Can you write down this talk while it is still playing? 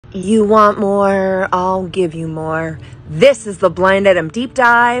You want more? I'll give you more. This is the blind item deep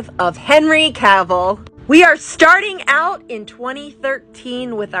dive of Henry Cavill. We are starting out in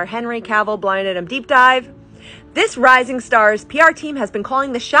 2013 with our Henry Cavill blind item deep dive. This rising star's PR team has been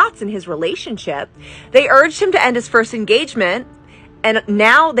calling the shots in his relationship. They urged him to end his first engagement, and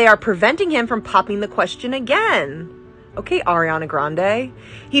now they are preventing him from popping the question again. Okay, Ariana Grande.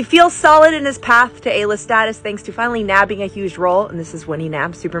 He feels solid in his path to A-list status thanks to finally nabbing a huge role, and this is when he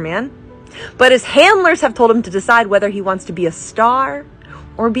nabbed Superman. But his handlers have told him to decide whether he wants to be a star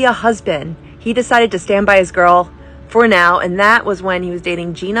or be a husband. He decided to stand by his girl for now, and that was when he was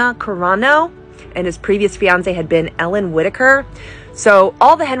dating Gina Carano, and his previous fiance had been Ellen Whitaker. So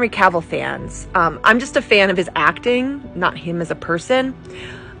all the Henry Cavill fans, I'm just a fan of his acting, not him as a person.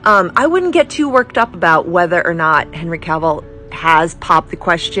 I wouldn't get too worked up about whether or not Henry Cavill has popped the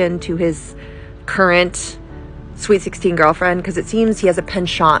question to his current Sweet 16 girlfriend, because it seems he has a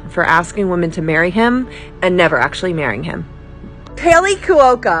penchant for asking women to marry him and never actually marrying him. Kaley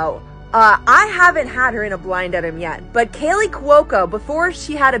Cuoco. I haven't had her in a blind item yet, but Kaley Cuoco, before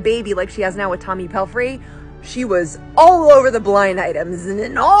she had a baby like she has now with Tommy Pelfrey, she was all over the blind items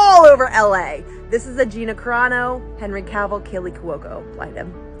and all over LA. This is a Gina Carano, Henry Cavill, Kaley Cuoco blind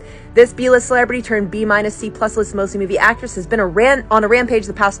item. This B-list celebrity turned B-C+ list mostly movie actress has been on a rampage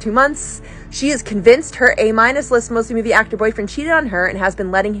the past 2 months. She is convinced her A- list mostly movie actor boyfriend cheated on her and has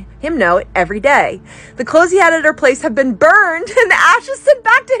been letting him know it every day. The clothes he had at her place have been burned and the ashes sent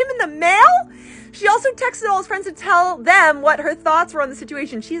back to him in the mail. She also texted all his friends to tell them what her thoughts were on the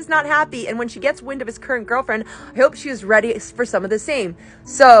situation. She is not happy, and when she gets wind of his current girlfriend, I hope she is ready for some of the same.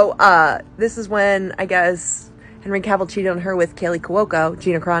 So, this is when, I guess, Henry Cavill cheated on her with Kaley Cuoco,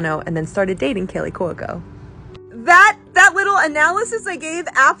 Gina Carano, and then started dating Kaley Cuoco. That little analysis I gave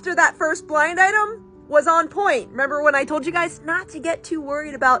after that first blind item was on point. Remember when I told you guys not to get too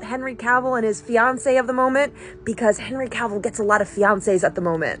worried about Henry Cavill and his fiancé of the moment? Because Henry Cavill gets a lot of fiancés at the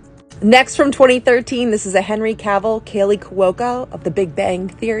moment. Next from 2013, this is a Henry Cavill, Kaley Cuoco of The Big Bang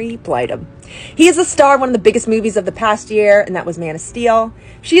Theory blind item. He is a star of one of the biggest movies of the past year, and that was Man of Steel.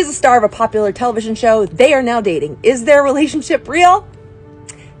 She is a star of a popular television show. They are now dating. Is their relationship real?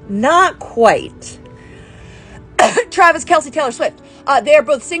 Not quite. Travis Kelce, Taylor Swift. They are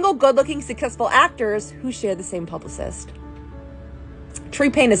both single, good-looking, successful actors who share the same publicist. Tree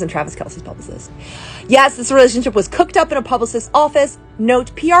Payne isn't Travis Kelce's publicist. Yes, this relationship was cooked up in a publicist's office.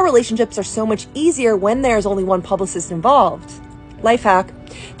 Note, PR relationships are so much easier when there's only one publicist involved. Life hack.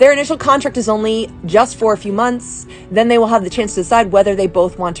 Their initial contract is only just for a few months. Then they will have the chance to decide whether they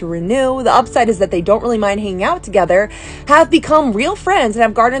both want to renew. The upside is that they don't really mind hanging out together, have become real friends, and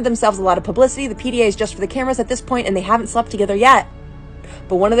have garnered themselves a lot of publicity. The PDA is just for the cameras at this point, and they haven't slept together yet.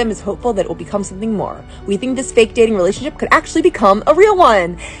 But one of them is hopeful that it will become something more. We think this fake dating relationship could actually become a real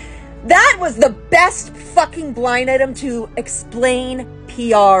one. That was the best fucking blind item to explain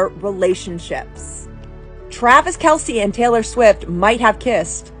PR relationships. Travis Kelce and Taylor Swift might have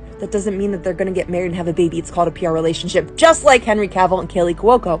kissed. That doesn't mean that they're going to get married and have a baby. It's called a PR relationship, just like Henry Cavill and Kaley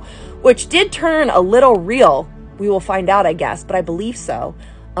Cuoco, which did turn a little real. We will find out, I guess, but I believe so.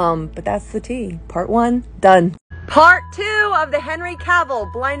 But that's the tea. Part 1, done. Part 2 of the Henry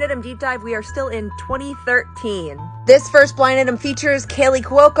Cavill blind item deep dive. We are still in 2013. This first blind item features Kaley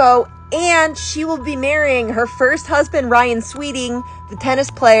Cuoco, and she will be marrying her first husband, Ryan Sweeting, the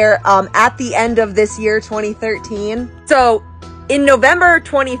tennis player, at the end of this year, 2013. So, in November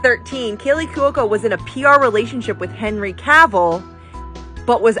 2013, Kaley Cuoco was in a PR relationship with Henry Cavill,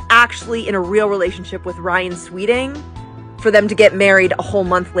 but was actually in a real relationship with Ryan Sweeting, for them to get married a whole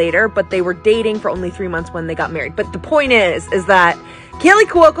month later, but they were dating for only 3 months when they got married. But the point is that Kaley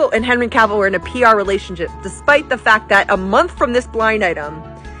Cuoco and Henry Cavill were in a PR relationship, despite the fact that a month from this blind item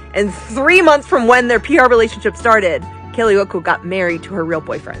and 3 months from when their PR relationship started, Kaley Cuoco got married to her real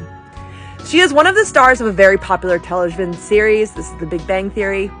boyfriend. She is one of the stars of a very popular television series. This is The Big Bang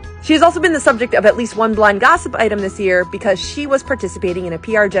Theory. She has also been the subject of at least one blind gossip item this year because she was participating in a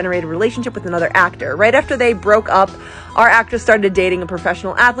PR-generated relationship with another actor. Right after they broke up, our actress started dating a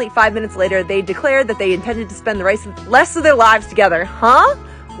professional athlete. 5 minutes later, they declared that they intended to spend the rest of their lives together. Huh?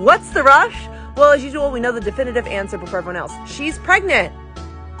 What's the rush? Well, as usual, we know the definitive answer before everyone else. She's pregnant.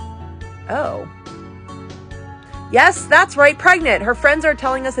 Oh. Yes, that's right, pregnant. Her friends are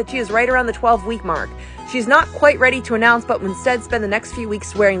telling us that she is right around the 12-week mark. She's not quite ready to announce, but will instead spend the next few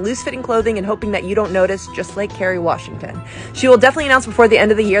weeks wearing loose-fitting clothing and hoping that you don't notice, just like Kerry Washington. She will definitely announce before the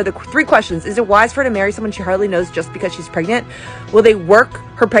end of the year. The 3 questions. Is it wise for her to marry someone she hardly knows just because she's pregnant? Will they work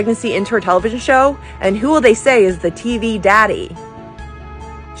her pregnancy into her television show? And who will they say is the TV daddy?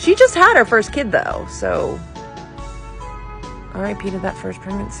 She just had her first kid, though, so R.I.P. to that first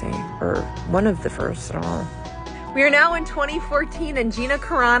pregnancy, or one of the first, I don't know. We are now in 2014, and Gina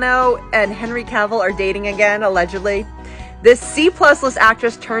Carano and Henry Cavill are dating again, allegedly. This C-plus list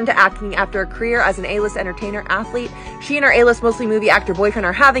actress turned to acting after a career as an A-list entertainer athlete. She and her A-list, mostly movie actor boyfriend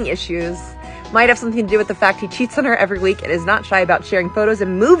are having issues. Might have something to do with the fact he cheats on her every week and is not shy about sharing photos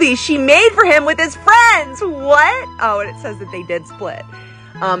and movies she made for him with his friends. What? Oh, and it says that they did split.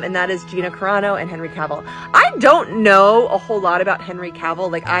 And that is Gina Carano and Henry Cavill. I don't know a whole lot about Henry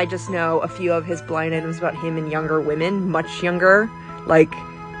Cavill. Like, I just know a few of his blind items about him and younger women, much younger, like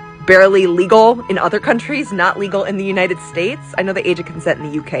barely legal in other countries, not legal in the United States. I know the age of consent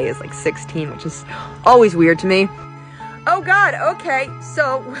in the UK is like 16, which is always weird to me. Oh God, okay,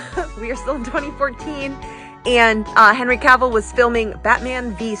 so we are still in 2014, and Henry Cavill was filming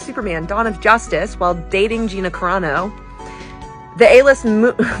Batman v Superman: Dawn of Justice while dating Gina Carano. The A-list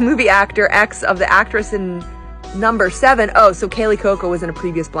movie actor, ex of the actress in number 7, oh, so Kaylee Cuoco was in a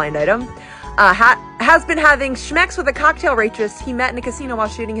previous blind item, has been having schmecks with a cocktail waitress he met in a casino while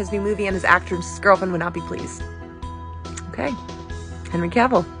shooting his new movie, and his actress girlfriend would not be pleased. Okay, Henry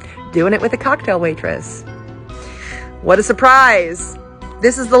Cavill, doing it with a cocktail waitress. What a surprise.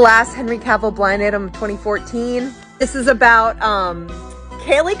 This is the last Henry Cavill blind item of 2014. This is about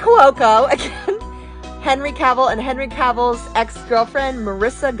Kaylee Cuoco, again, Henry Cavill and Henry Cavill's ex-girlfriend,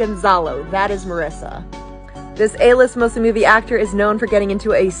 Marissa Gonzalo. That is Marissa. This A-list mostly movie actor is known for getting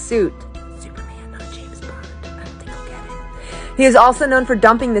into a suit. Superman, not James Bond. I don't think I'll get it. He is also known for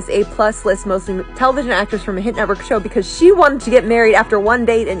dumping this A-plus list mostly television actress from a hit network show because she wanted to get married after one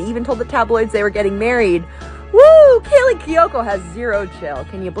date and even told the tabloids they were getting married. Woo! Kaylee Cuoco has zero chill.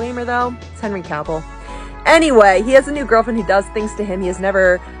 Can you blame her, though? It's Henry Cavill. Anyway, he has a new girlfriend who does things to him he has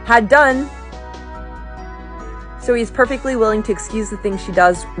never had done. So he's perfectly willing to excuse the things she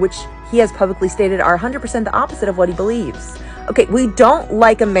does, which he has publicly stated are 100% the opposite of what he believes. Okay, we don't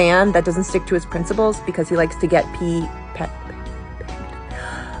like a man that doesn't stick to his principles because he likes to get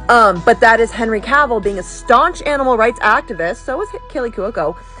but that is Henry Cavill being a staunch animal rights activist. So is Kaylee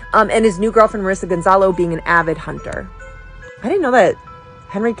Cuoco. And his new girlfriend, Marissa Gonzalo, being an avid hunter. I didn't know that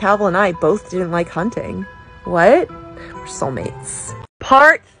Henry Cavill and I both didn't like hunting. What? We're soulmates.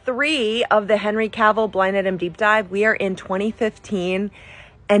 Part 3 of the Henry Cavill blind item deep dive. We are in 2015,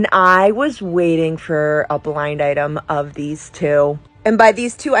 and I was waiting for a blind item of these two. And by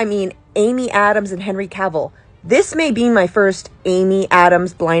these two, I mean Amy Adams and Henry Cavill. This may be my first Amy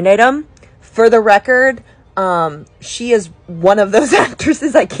Adams blind item. For the record, she is one of those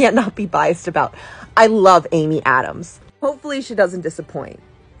actresses I can't not be biased about. I love Amy Adams. Hopefully she doesn't disappoint.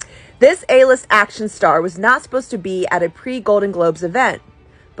 This A-list action star was not supposed to be at a pre-Golden Globes event,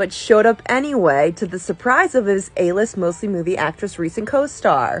 but showed up anyway to the surprise of his A-list mostly movie actress recent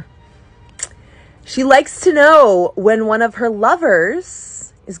co-star. She likes to know when one of her lovers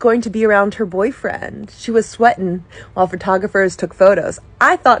is going to be around her boyfriend. She was sweating while photographers took photos.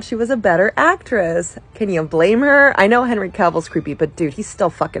 I thought she was a better actress. Can you blame her? I know Henry Cavill's creepy, but dude, he's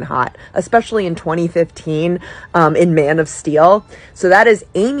still fucking hot, especially in 2015 in Man of Steel. So that is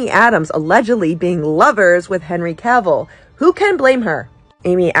Amy Adams allegedly being lovers with Henry Cavill. Who can blame her?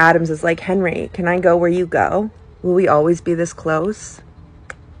 Amy Adams is like, Henry, can I go where you go? Will we always be this close?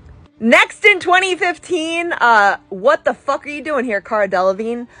 Next in 2015, what the fuck are you doing here, Cara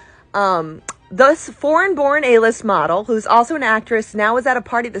Delevingne? This foreign-born A-list model, who's also an actress, now was at a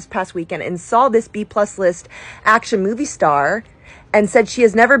party this past weekend and saw this B-plus list action movie star and said she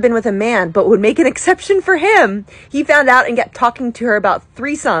has never been with a man, but would make an exception for him. He found out and got talking to her about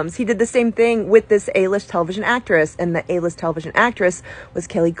threesomes. He did the same thing with this A-list television actress, and the A-list television actress was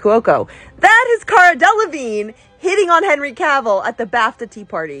Kaylee Cuoco. That is Cara Delevingne hitting on Henry Cavill at the BAFTA tea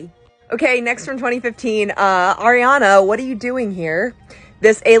party. Okay, next from 2015, Ariana, what are you doing here?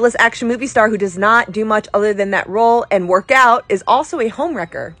 This A-list action movie star who does not do much other than that role and work out is also a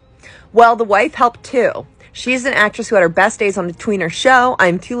homewrecker. Well, the wife helped too. She's an actress who had her best days on the tweener show.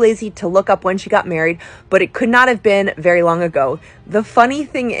 I'm too lazy to look up when she got married, but it could not have been very long ago. The funny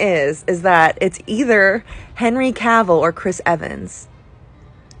thing is that it's either Henry Cavill or Chris Evans.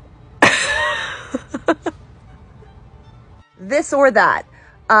 This or that.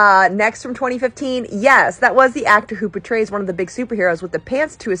 Next from 2015, yes, that was the actor who portrays one of the big superheroes with the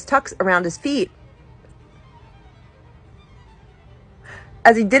pants to his tucks around his feet.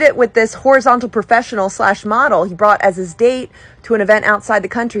 As he did it with this horizontal professional / model he brought as his date to an event outside the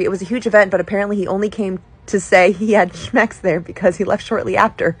country. It was a huge event, but apparently he only came to say he had schmecks there because he left shortly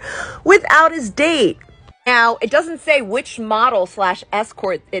after without his date. Now, it doesn't say which model /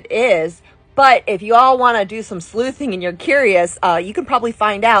 escort it is, But if you all want to do some sleuthing and you're curious, you can probably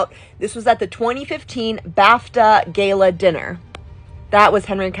find out this was at the 2015 BAFTA Gala dinner. That was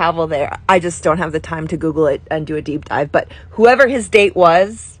Henry Cavill there. I just don't have the time to Google it and do a deep dive. But whoever his date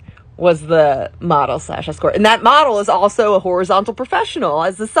was the model / escort. And that model is also a horizontal professional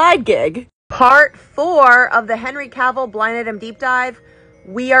as the side gig. Part 4 of the Henry Cavill Blind Item Deep Dive.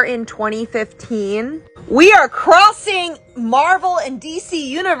 We are in 2015. We are crossing Marvel and DC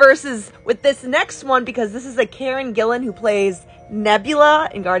universes with this next one because this is a Karen Gillan who plays Nebula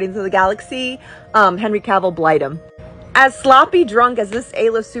in Guardians of the Galaxy. Henry Cavill Blind Item. As sloppy drunk as this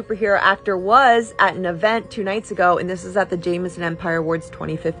A-list superhero actor was at an event 2 nights ago, and this is at the Jameson Empire Awards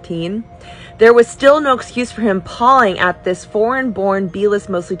 2015, there was still no excuse for him pawing at this foreign-born B-list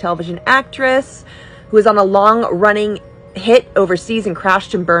mostly television actress who was on a long-running hit overseas and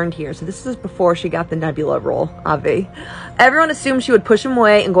crashed and burned here. So this is before she got the Nebula role, Avi. Everyone assumed she would push him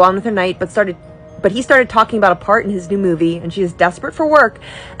away and go on with her night, but he started talking about a part in his new movie, and she is desperate for work.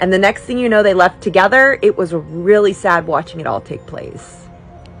 And the next thing you know, they left together. It was really sad watching it all take place.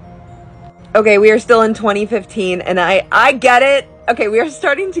 Okay, we are still in 2015, and I get it. Okay, we are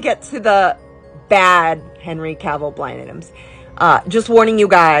starting to get to the bad Henry Cavill blind items. Just warning you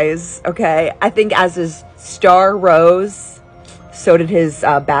guys, okay? I think as his star rose, so did his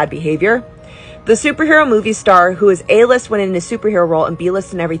bad behavior. The superhero movie star, who is A-list when in his superhero role and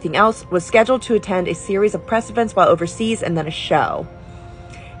B-list and everything else, was scheduled to attend a series of press events while overseas and then a show.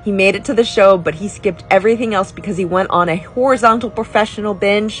 He made it to the show, but he skipped everything else because he went on a horizontal professional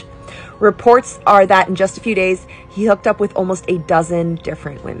binge. Reports are that in just a few days, he hooked up with almost a dozen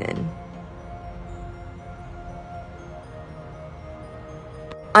different women.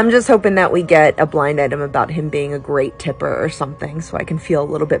 I'm just hoping that we get a blind item about him being a great tipper or something so I can feel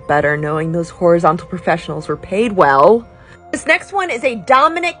a little bit better knowing those horizontal professionals were paid well. This next one is a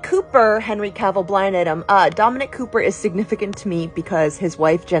Dominic Cooper Henry Cavill blind item. Dominic Cooper is significant to me because his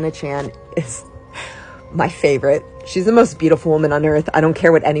wife Jenna Chan is my favorite. She's the most beautiful woman on earth. I don't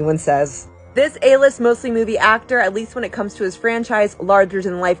care what anyone says. This A-list mostly movie actor, at least when it comes to his franchise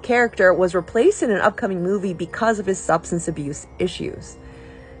larger-than-life character, was replaced in an upcoming movie because of his substance abuse issues.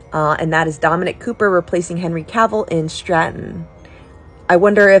 And that is Dominic Cooper replacing Henry Cavill in Stratton. I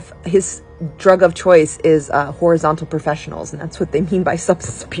wonder if his drug of choice is horizontal professionals, and that's what they mean by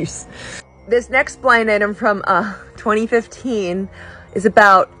substance abuse. This next blind item from 2015 is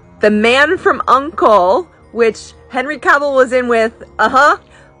about The Man from U.N.C.L.E., which Henry Cavill was in with,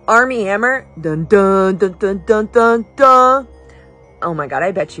 Armie Hammer. Dun dun dun dun dun dun dun. Oh my god,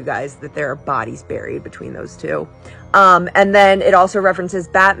 I bet you guys that there are bodies buried between those two. And then it also references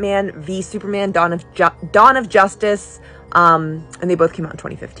Batman v Superman, Dawn of Justice, and they both came out in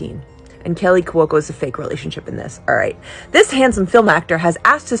 2015. And Kelly Cuoco is a fake relationship in this. All right. This handsome film actor has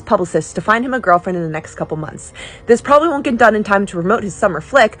asked his publicist to find him a girlfriend in the next couple months. This probably won't get done in time to promote his summer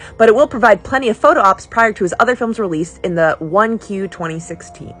flick, but it will provide plenty of photo ops prior to his other films released in the 1Q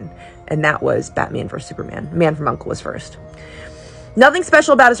 2016. And that was Batman vs Superman. Man from U.N.C.L.E. was first. Nothing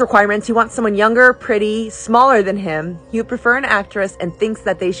special about his requirements. He wants someone younger, pretty, smaller than him. He would prefer an actress and thinks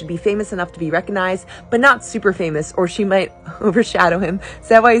that they should be famous enough to be recognized, but not super famous, or she might overshadow him. Is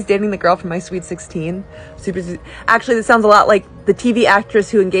that why he's dating the girl from My Sweet 16? Actually, this sounds a lot like the TV actress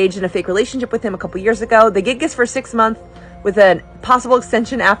who engaged in a fake relationship with him a couple years ago. The gig is for 6 months with a possible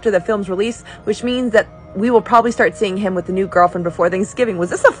extension after the film's release, which means that we will probably start seeing him with the new girlfriend before Thanksgiving. Was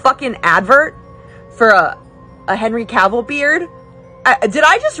this a fucking advert for a Henry Cavill beard? Did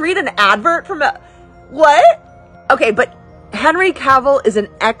I just read an advert from what? Okay, but Henry Cavill is an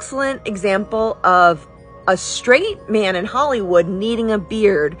excellent example of a straight man in Hollywood needing a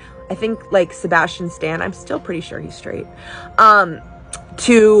beard. I think like Sebastian Stan, I'm still pretty sure he's straight,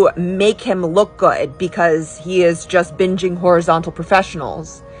 to make him look good because he is just binging horizontal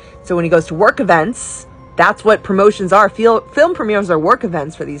professionals. So when he goes to work events, that's what promotions are. Film premieres are work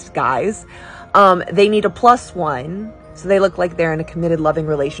events for these guys. They need a plus one. So they look like they're in a committed, loving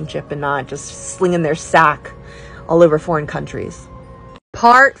relationship and not just slinging their sack all over foreign countries.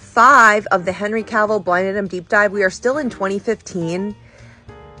 Part 5 of the Henry Cavill Blind Item Deep Dive. We are still in 2015.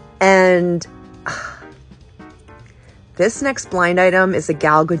 And this next blind item is a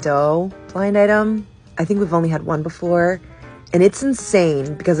Gal Gadot blind item. I think we've only had one before. And it's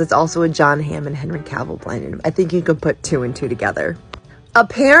insane because it's also a John Hamm and Henry Cavill blind item. I think you could put 2 and 2 together.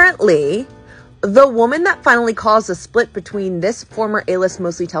 Apparently, the woman that finally caused a split between this former A-list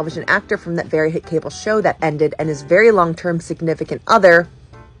mostly television actor from that very hit cable show that ended and his very long-term significant other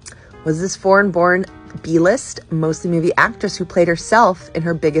was this foreign-born B-list mostly movie actress who played herself in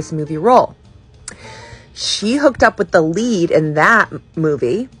her biggest movie role. She hooked up with the lead in that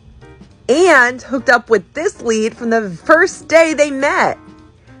movie and hooked up with this lead from the first day they met.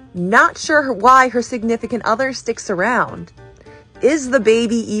 Not sure why her significant other sticks around. Is the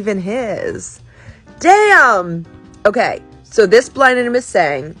baby even his? Damn! Okay, so this blind item is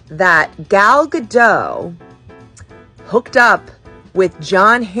saying that Gal Gadot hooked up with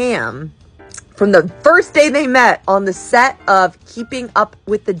Jon Hamm from the first day they met on the set of Keeping Up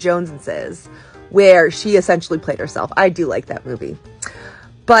with the Joneses, where she essentially played herself. I do like that movie.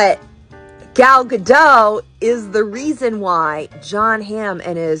 But Gal Gadot is the reason why Jon Hamm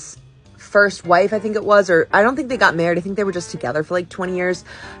and his first wife, I think it was, or I don't think they got married. I think they were just together for like 20 years.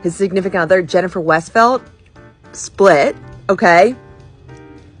 His significant other, Jennifer Westfeldt, split, okay?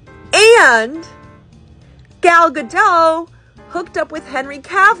 And Gal Gadot hooked up with Henry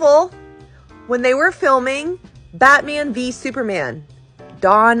Cavill when they were filming Batman v Superman,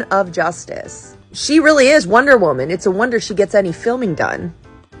 Dawn of Justice. She really is Wonder Woman. It's a wonder she gets any filming done.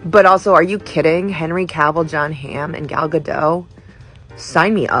 But also, are you kidding? Henry Cavill, Jon Hamm, and Gal Gadot?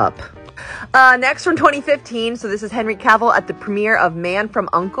 Sign me up. Next from 2015, so this is Henry Cavill at the premiere of Man from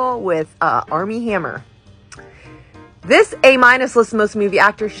U.N.C.L.E. with Armie Hammer. This A- list most movie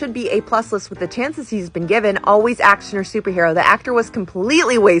actor should be A+ list with the chances he's been given, always action or superhero. The actor was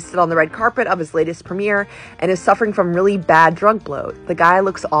completely wasted on the red carpet of his latest premiere and is suffering from really bad drug bloat. The guy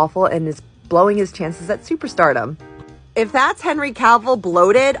looks awful and is blowing his chances at superstardom. If that's Henry Cavill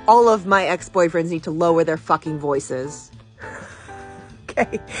bloated, all of my ex-boyfriends need to lower their fucking voices.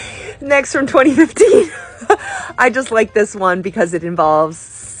 Okay, next from 2015. I just like this one because it involves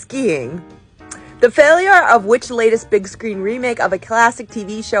skiing. The failure of which latest big screen remake of a classic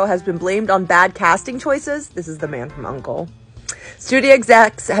TV show has been blamed on bad casting choices? This is the Man from U.N.C.L.E. Studio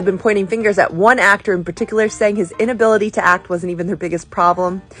execs have been pointing fingers at one actor in particular, saying his inability to act wasn't even their biggest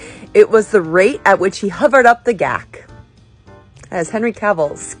problem. It was the rate at which he hovered up the gack. As Henry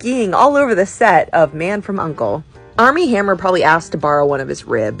Cavill skiing all over the set of Man from U.N.C.L.E. Armie Hammer probably asked to borrow one of his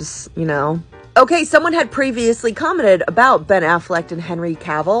ribs, you know? Okay, someone had previously commented about Ben Affleck and Henry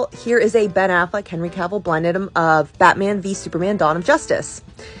Cavill. Here is a Ben Affleck, Henry Cavill blind item of Batman v Superman, Dawn of Justice.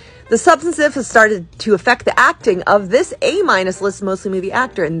 The substantive has started to affect the acting of this A- list mostly movie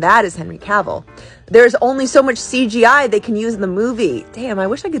actor, and that is Henry Cavill. There's only so much CGI they can use in the movie. Damn, I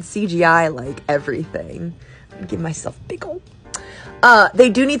wish I could CGI like everything. I'd give myself big ol'. They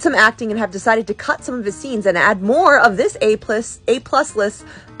do need some acting and have decided to cut some of his scenes and add more of this A+ list, A plus,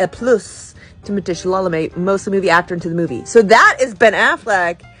 Timothée Chalamet, mostly movie actor, into the movie. So that is Ben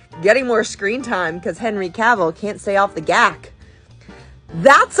Affleck getting more screen time because Henry Cavill can't stay off the gack.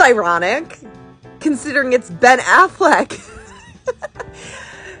 That's ironic, considering it's Ben Affleck.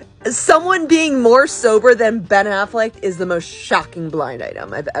 Someone being more sober than Ben Affleck is the most shocking blind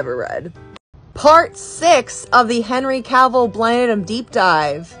item I've ever read. Part 6 of the Henry Cavill blind item deep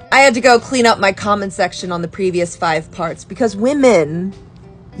dive. I had to go clean up my comment section on the previous 5 parts because women,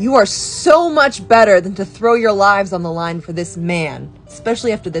 you are so much better than to throw your lives on the line for this man,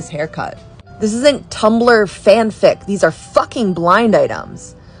 especially after this haircut. This isn't Tumblr fanfic. These are fucking blind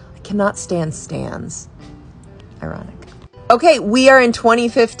items. I cannot stand stans. Ironic. Okay, we are in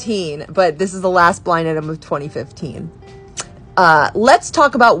 2015, but this is the last blind item of 2015. Let's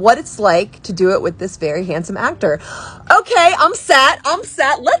talk about what it's like to do it with this very handsome actor. Okay, I'm set.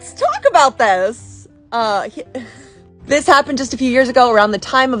 Let's talk about this. This happened just a few years ago around the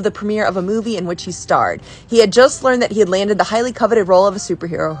time of the premiere of a movie in which he starred. He had just learned that he had landed the highly coveted role of a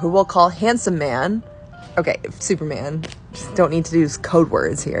superhero who we'll call Handsome Man. Okay, Superman. Just don't need to use code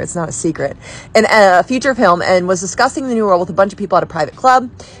words here. It's not a secret. In a feature film, and was discussing the new role with a bunch of people at a private club.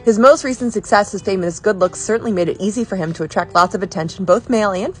 His most recent success, his fame, and his good looks certainly made it easy for him to attract lots of attention, both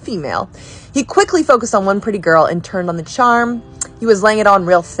male and female. He quickly focused on one pretty girl and turned on the charm. He was laying it on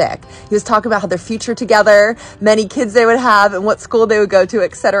real thick. He was talking about how their future together, many kids they would have, and what school they would go to,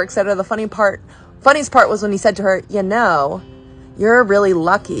 etc., etc. The funniest part was when he said to her, "You know, you're really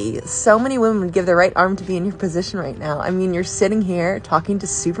lucky. So many women would give their right arm to be in your position right now. I mean, you're sitting here talking to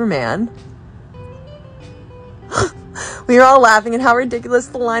Superman." We were all laughing at how ridiculous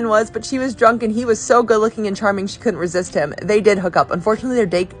the line was, but she was drunk and he was so good looking and charming she couldn't resist him. They did hook up. Unfortunately, their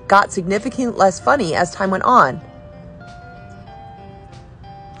date got significantly less funny as time went on.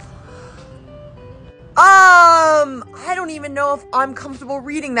 I don't even know if I'm comfortable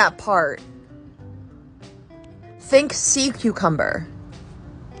reading that part. Think sea cucumber.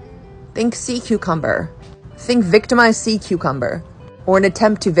 Think sea cucumber. Think victimize sea cucumber. Or an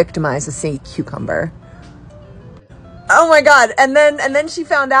attempt to victimize a sea cucumber. Oh my god. And then she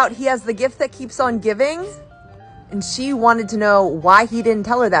found out he has the gift that keeps on giving. And she wanted to know why he didn't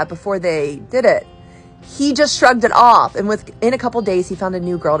tell her that before they did it. he just shrugged it off. And within a couple days, he found a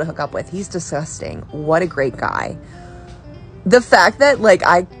new girl to hook up with. He's disgusting. What a great guy. The fact that, like,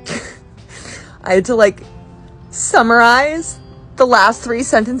 I had to, like, summarize the last 3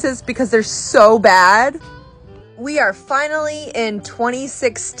 sentences because they're so bad. We are finally in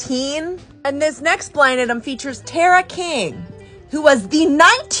 2016. And this next blind item features Tara King, who was the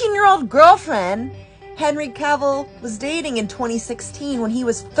 19-year-old girlfriend Henry Cavill was dating in 2016 when he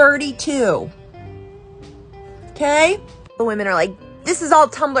was 32. Okay? The women are like, this is all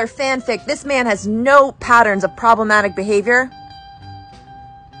Tumblr fanfic. This man has no patterns of problematic behavior.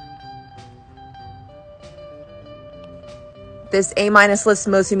 This A- list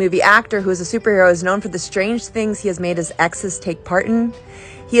mostly movie actor who is a superhero is known for the strange things he has made his exes take part in.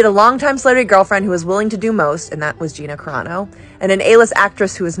 He had a longtime celebrity girlfriend who was willing to do most, and that was Gina Carano, and an A-list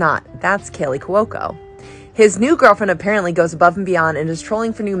actress who is not. That's Kaylee Cuoco. His new girlfriend apparently goes above and beyond and is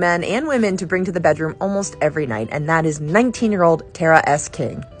trolling for new men and women to bring to the bedroom almost every night, and that is 19-year-old Tara S.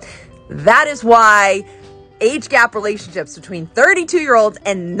 King. That is why age gap relationships between 32-year-olds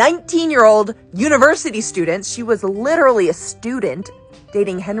and 19-year-old university students, she was literally a student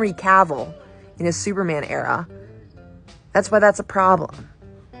dating Henry Cavill in his Superman era. That's why that's a problem.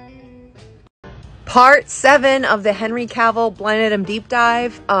 Part 7 of the Henry Cavill Blind Item Deep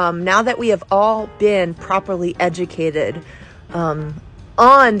Dive. Now that we have all been properly educated on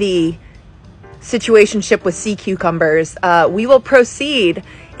the situationship with sea cucumbers, we will proceed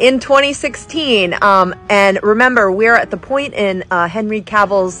in 2016. And remember, we're at the point in Henry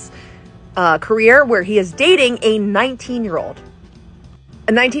Cavill's career where he is dating a 19-year-old.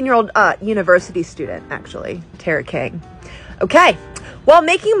 A 19-year-old university student, actually, Tara King. Okay. While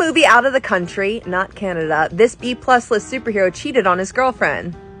making a movie out of the country, not Canada, this B-plus list superhero cheated on his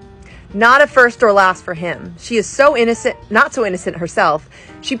girlfriend. Not a first or last for him. She is so innocent, not so innocent herself.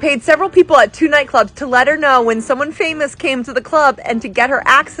 She paid several people at 2 nightclubs to let her know when someone famous came to the club and to get her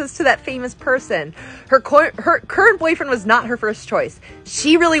access to that famous person. Her current boyfriend was not her first choice.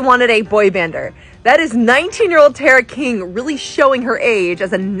 She really wanted a boy bander. That is 19-year-old Tara King really showing her age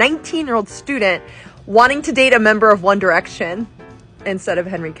as a 19-year-old student wanting to date a member of One Direction instead of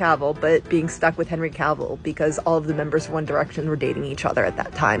Henry Cavill, but being stuck with Henry Cavill because all of the members of One Direction were dating each other at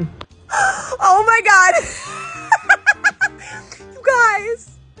that time. Oh my god!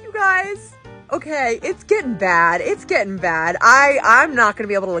 You guys. Okay, it's getting bad. I'm not going to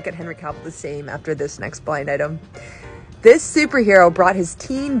be able to look at Henry Cavill the same after this next blind item. This superhero brought his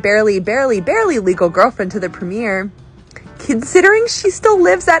teen, barely legal girlfriend to the premiere. Considering she still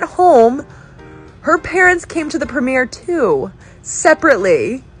lives at home, her parents came to the premiere too,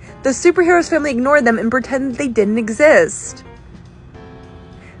 separately. The superhero's family ignored them and pretended they didn't exist.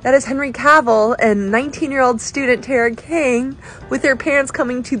 That is Henry Cavill and 19-year-old student Tara King with their parents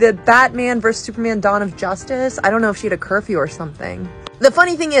coming to the Batman vs. Superman Dawn of Justice. I don't know if she had a curfew or something. The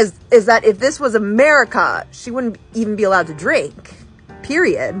funny thing is that if this was America, she wouldn't even be allowed to drink.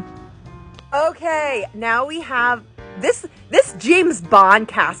 Period. Okay, now we have this James Bond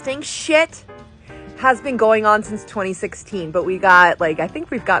casting shit has been going on since 2016, but we got, like, I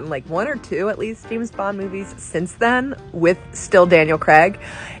think we've gotten like 1 or 2 at least James Bond movies since then with still Daniel Craig.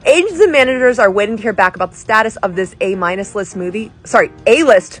 Agents and managers are waiting to hear back about the status of this A-list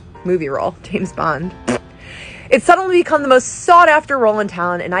movie role, James Bond. It's suddenly become the most sought-after role in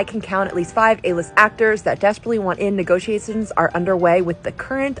town, and I can count at least 5 A-list actors that desperately want in. Negotiations are underway with the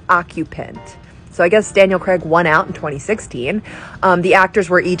current occupant. So I guess Daniel Craig won out in 2016. The actors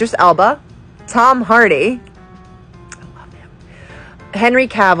were Idris Elba, Tom Hardy, I love him, Henry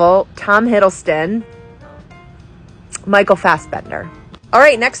Cavill, Tom Hiddleston, Michael Fassbender. All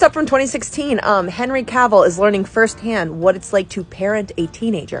right, next up from 2016, Henry Cavill is learning firsthand what it's like to parent a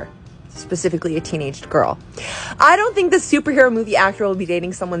teenager, specifically a teenaged girl. I don't think the superhero movie actor will be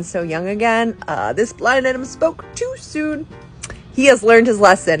dating someone so young again. This blind item spoke too soon. He has learned his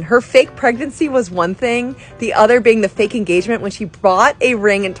lesson. Her fake pregnancy was one thing, the other being the fake engagement when she brought a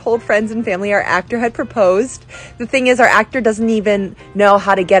ring and told friends and family our actor had proposed. The thing is, our actor doesn't even know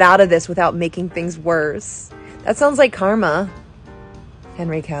how to get out of this without making things worse. That sounds like karma.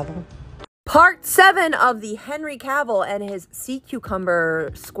 Henry Cavill. Part 7 of the Henry Cavill and his Sea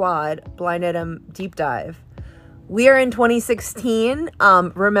Cucumber Squad Blind Item Deep Dive. We are in 2016.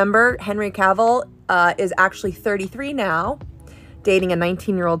 Remember, Henry Cavill is actually 33 now, dating a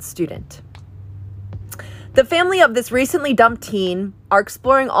 19-year-old student. The family of this recently dumped teen are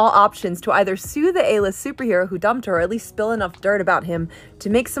exploring all options to either sue the A-list superhero who dumped her or at least spill enough dirt about him to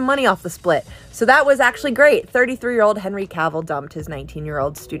make some money off the split. So that was actually great. 33-year-old Henry Cavill dumped his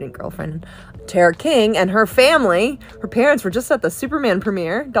 19-year-old student girlfriend, Tara King, and her family, her parents were just at the Superman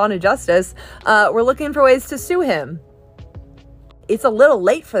premiere, Dawn of Justice, were looking for ways to sue him. It's a little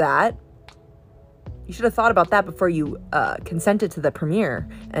late for that. You should have thought about that before you consented to the premiere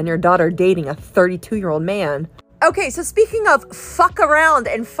and your daughter dating a 32-year-old man. Okay, so speaking of fuck around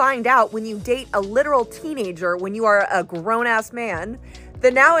and find out when you date a literal teenager when you are a grown-ass man, the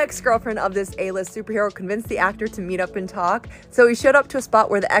now ex-girlfriend of this A-list superhero convinced the actor to meet up and talk. So he showed up to a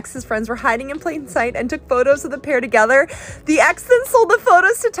spot where the ex's friends were hiding in plain sight and took photos of the pair together. The ex then sold the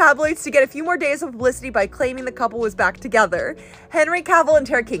photos to tabloids to get a few more days of publicity by claiming the couple was back together. Henry Cavill and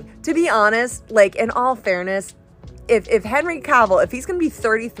Tara King, to be honest, like in all fairness, if Henry Cavill, if he's gonna be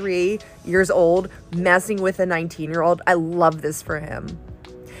 33 years old, messing with a 19-year-old, I love this for him.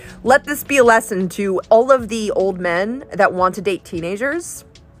 Let this be a lesson to all of the old men that want to date teenagers.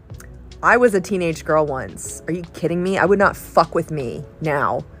 I was a teenage girl once. Are you kidding me? I would not fuck with me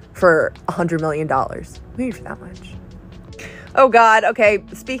now for $100 million. Maybe for that much. Oh God, okay,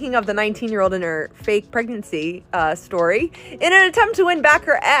 speaking of the 19-year-old and her fake pregnancy story, in an attempt to win back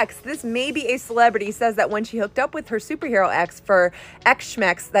her ex, this maybe a celebrity says that when she hooked up with her superhero ex for X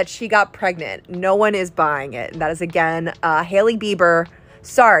Schmex that she got pregnant. No one is buying it. And that is again, Hailey Bieber,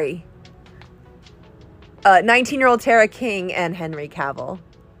 sorry, 19-year-old Tara King and Henry Cavill.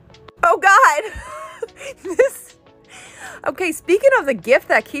 Oh God, okay, speaking of the gift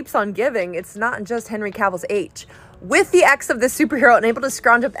that keeps on giving, it's not just Henry Cavill's age. With the ex of the superhero unable to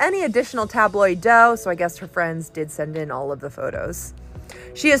scrounge up any additional tabloid dough, so I guess her friends did send in all of the photos.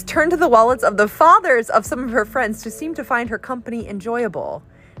 She has turned to the wallets of the fathers of some of her friends to seem to find her company enjoyable.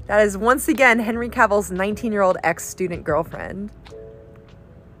 That is once again Henry Cavill's 19-year-old ex-student girlfriend.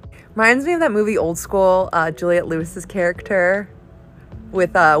 Reminds me of that movie Old School, Juliette Lewis's character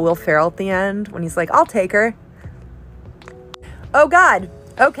with Will Ferrell at the end when he's like, I'll take her. Oh God,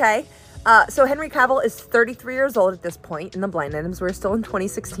 okay. So Henry Cavill is 33 years old at this point in the blind items. We're still in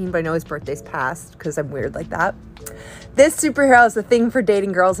 2016, but I know his birthday's passed because I'm weird like that. This superhero is a thing for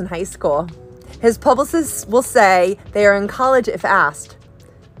dating girls in high school. His publicists will say they are in college if asked,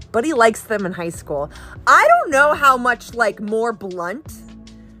 but he likes them in high school. I don't know how much like more blunt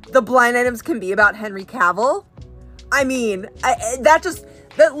the blind items can be about Henry Cavill. I mean,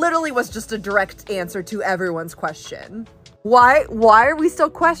 that literally was just a direct answer to everyone's question. Why are we still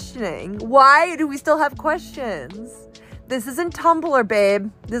questioning? Why do we still have questions? This isn't Tumblr, babe.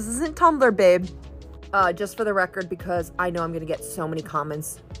 This isn't Tumblr, babe. Just for the record, because I know I'm gonna get so many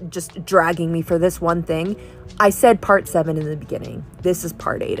comments just dragging me for this one thing. I said part 7 in the beginning. This is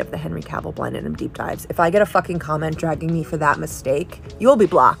part 8 of the Henry Cavill Blind Item Deep Dives. If I get a fucking comment dragging me for that mistake, you will be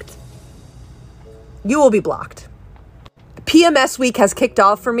blocked. You will be blocked. PMS week has kicked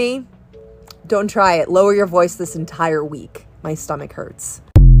off for me. Don't try it. Lower your voice this entire week. My stomach hurts.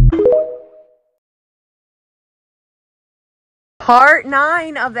 Part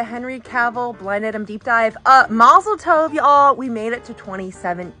 9 of the Henry Cavill Blind Item Deep Dive. Mazel tov, y'all. We made it to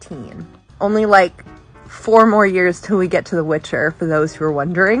 2017. Only like 4 more years till we get to The Witcher, for those who are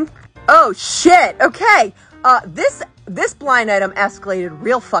wondering. Oh, shit. Okay. This blind item escalated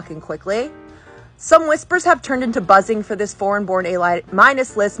real fucking quickly. Some whispers have turned into buzzing for this foreign-born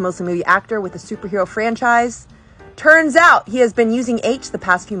A-minus list, mostly movie actor with a superhero franchise. Turns out he has been using H the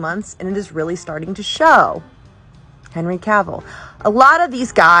past few months, and it is really starting to show. Henry Cavill. A lot of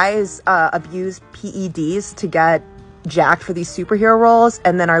these guys abuse PEDs to get jacked for these superhero roles,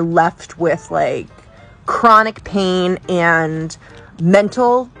 and then are left with, like, chronic pain and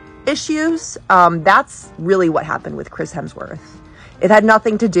mental issues. That's really what happened with Chris Hemsworth. It had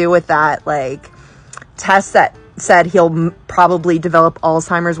nothing to do with that, like, test that said he'll probably develop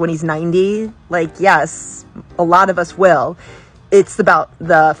Alzheimer's when he's 90. Like, yes, a lot of us will. It's about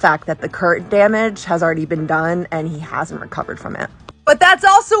the fact that the current damage has already been done and he hasn't recovered from it. But that's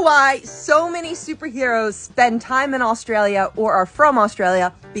also why so many superheroes spend time in Australia or are from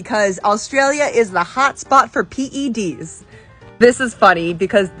Australia, because Australia is the hot spot for PEDs. This is funny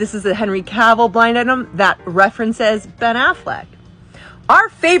because this is a Henry Cavill blind item that references Ben Affleck. Our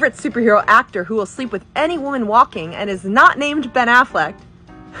favorite superhero actor who will sleep with any woman walking and is not named Ben Affleck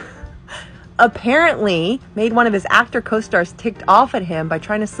apparently made one of his actor co-stars ticked off at him by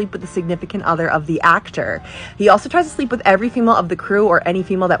trying to sleep with the significant other of the actor. He also tries to sleep with every female of the crew or any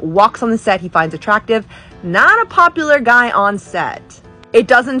female that walks on the set he finds attractive. Not a popular guy on set. It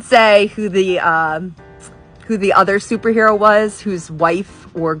doesn't say who the who the other superhero was, whose wife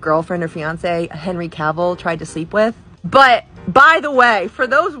or girlfriend or fiance Henry Cavill tried to sleep with. But by the way, for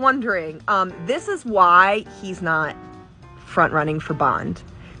those wondering, this is why he's not front running for Bond,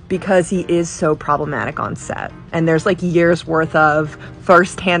 because he is so problematic on set. And there's like years worth of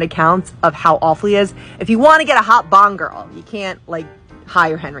first-hand accounts of how awful he is. If you want to get a hot Bond girl, you can't like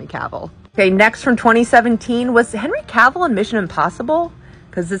hire Henry Cavill. Okay, next from 2017 was Henry Cavill in Mission Impossible,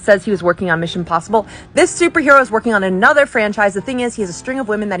 because it says he was working on Mission Impossible. This superhero is working on another franchise. The thing is, he has a string of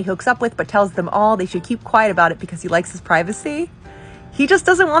women that he hooks up with, but tells them all they should keep quiet about it because he likes his privacy. He just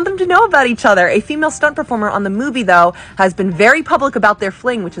doesn't want them to know about each other. A female stunt performer on the movie, though, has been very public about their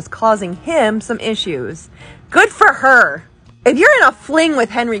fling, which is causing him some issues. Good for her. If you're in a fling with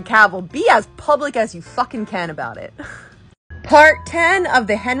Henry Cavill, be as public as you fucking can about it. Part 10 of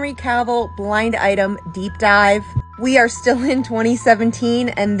the Henry Cavill blind item deep dive. We are still in 2017,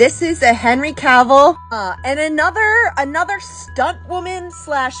 and this is a Henry Cavill and another stunt woman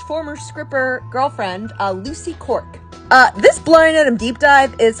slash former scripper girlfriend, Lucy Cork. This blind item deep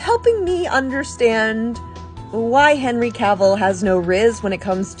dive is helping me understand why Henry Cavill has no riz when it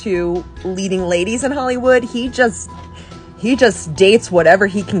comes to leading ladies in Hollywood. He just dates whatever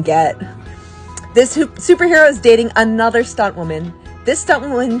he can get. This superhero is dating another stunt woman. This stunt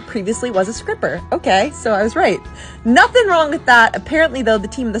woman previously was a scripper. Okay, so I was right. Nothing wrong with that. Apparently, though, the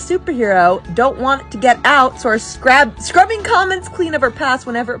team of the superhero don't want it to get out, so are scrubbing comments clean of her past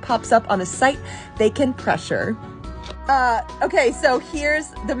whenever it pops up on a site they can pressure. Okay, so here's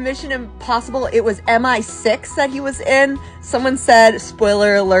the Mission Impossible. It was MI6 that he was in. Someone said,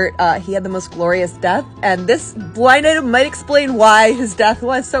 spoiler alert, he had the most glorious death, and this blind item might explain why his death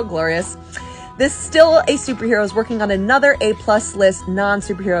was so glorious. This still a superhero is working on another A+ list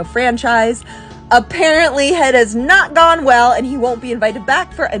non-superhero franchise. Apparently, it has not gone well, and he won't be invited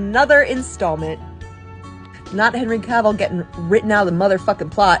back for another installment. Not Henry Cavill getting written out of the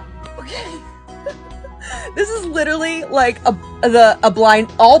motherfucking plot. Okay. This is literally like all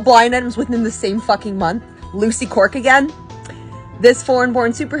blind items within the same fucking month. Lucy Cork again. This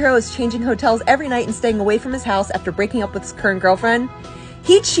foreign-born superhero is changing hotels every night and staying away from his house after breaking up with his current girlfriend.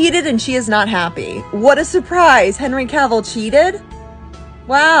 He cheated and she is not happy. What a surprise. Henry Cavill cheated?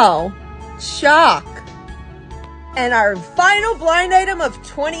 Wow. Shock. And our final blind item of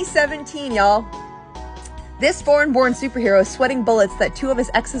 2017, y'all. This foreign-born superhero is sweating bullets that two of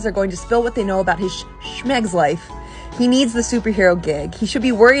his exes are going to spill what they know about his schmeg's life. He needs the superhero gig. He should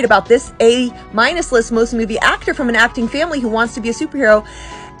be worried about this A- list most movie actor from an acting family who wants to be a superhero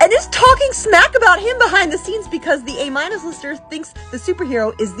and is talking smack about him behind the scenes because the A- lister thinks the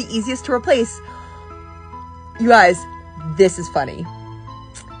superhero is the easiest to replace. You guys, this is funny.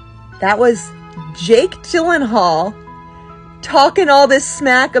 That was Jake Gyllenhaal talking all this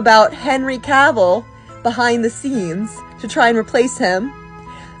smack about Henry Cavill behind the scenes to try and replace him.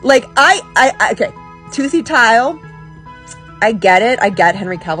 Like, okay, Toothy Tile, I get it. I get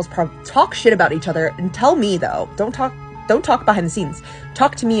Henry Cavill's problem. Talk shit about each other and tell me, though. Don't talk behind the scenes.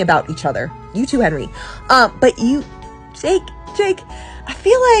 Talk to me about each other. You too, Henry. But you, Jake, I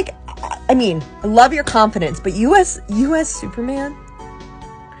feel like, I mean, I love your confidence, but US Superman?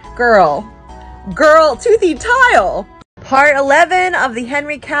 Girl, Toothy Tile. Part 11 of the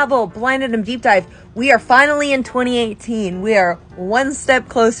Henry Cavill blind item deep dive. We are finally in 2018. We are one step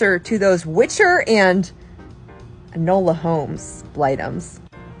closer to those Witcher and Enola Holmes blind items.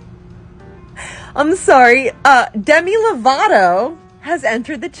 I'm sorry, Demi Lovato has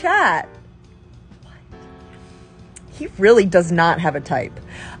entered the chat. What? He really does not have a type.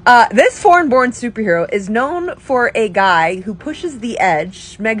 This foreign-born superhero is known for a guy who pushes the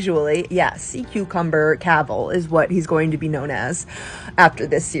edge, schmegzually. Yes, sea cucumber Cavill is what he's going to be known as after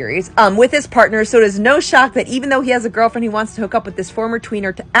this series. With his partner, so it is no shock that even though he has a girlfriend, he wants to hook up with this former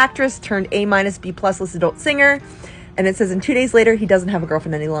tweener to actress turned A- B+ list adult singer. And it says, and 2 days later, he doesn't have a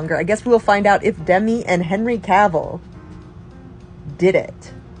girlfriend any longer. I guess we will find out if Demi and Henry Cavill did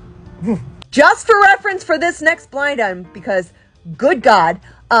it. Just for reference for this next blind item, because good God,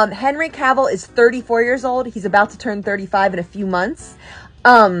 Henry Cavill is 34 years old. He's about to turn 35 in a few months.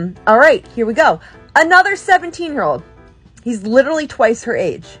 All right, here we go. Another 17-year-old. He's literally twice her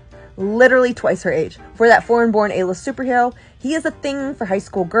age. Literally twice her age. For that foreign-born A-list superhero, he has a thing for high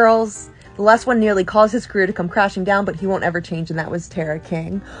school girls. The last one nearly caused his career to come crashing down, but he won't ever change, and that was Tara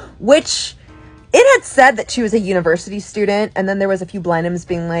King. Which, it had said that she was a university student, and then there was a few blind items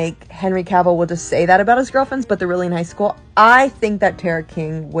being like, Henry Cavill will just say that about his girlfriends, but they're really in high school. I think that Tara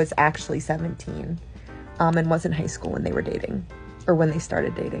King was actually 17, and was in high school when they were dating, or when they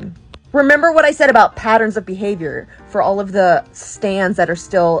started dating. Remember what I said about patterns of behavior for all of the stands that are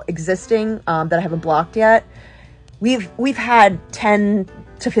still existing that I haven't blocked yet. We've had 10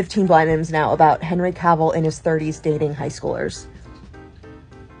 to 15 blind items now about Henry Cavill in his 30s dating high schoolers.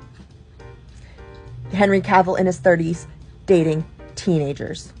 Henry Cavill in his 30s dating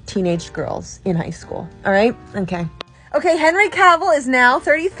teenage girls in high school. All right? Okay. Okay, Henry Cavill is now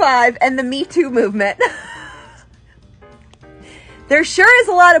 35 and the Me Too movement. There sure is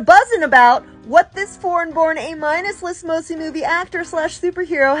a lot of buzzing about what this foreign-born A- list mostly movie actor /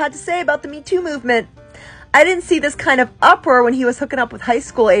 superhero had to say about the Me Too movement. I didn't see this kind of uproar when he was hooking up with high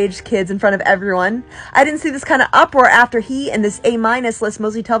school-aged kids in front of everyone. I didn't see this kind of uproar after he and this A- list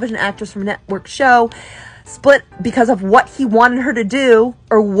mostly television actress from a network show split because of what he wanted her to do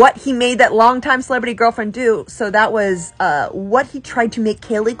or what he made that longtime celebrity girlfriend do. So that was what he tried to make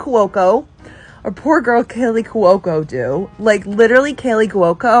Kaylee Cuoco, or poor girl Kaylee Cuoco, do. Like, literally, Kaylee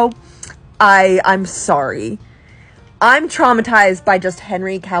Cuoco, I'm sorry. I'm traumatized by just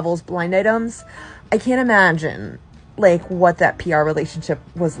Henry Cavill's blind items. I can't imagine, like, what that PR relationship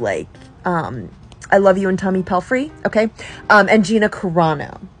was like. I love you and Tommy Pelfrey, okay? And Gina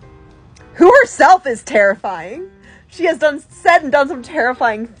Carano, who herself is terrifying. She has said and done some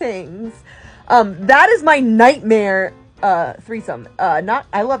terrifying things. That is my nightmare threesome. I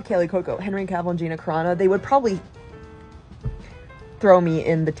love Kaylee Cuoco, Henry Cavill, and Gina Carano. They would probably throw me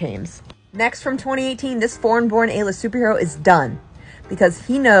in the Thames. Next, from 2018, this foreign-born A-list superhero is done because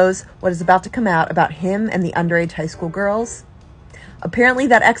he knows what is about to come out about him and the underage high school girls. Apparently,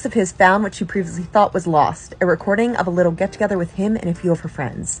 that ex of his found what she previously thought was lost, a recording of a little get-together with him and a few of her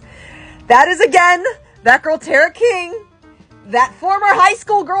friends. That is, again, that girl Tara King, that former high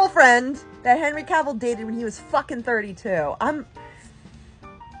school girlfriend that Henry Cavill dated when he was fucking 32.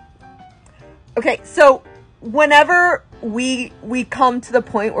 Okay, so whenever we come to the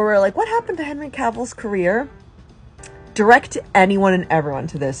point where we're like, what happened to Henry Cavill's career? Direct anyone and everyone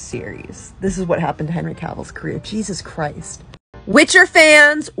to this series. This is what happened to Henry Cavill's career. Jesus Christ. Witcher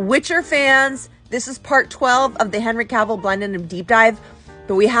fans, this is part 12 of the Henry Cavill blind item deep dive,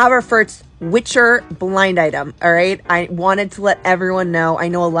 but we have our first Witcher blind item, all right? I wanted to let everyone know. I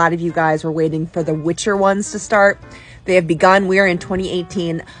know a lot of you guys were waiting for the Witcher ones to start. They have begun. We are in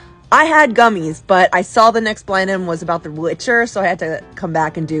 2018. I had gummies, but I saw the next blind item was about the Witcher, so I had to come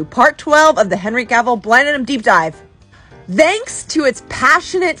back and do part 12 of the Henry Cavill blind item deep dive. Thanks to its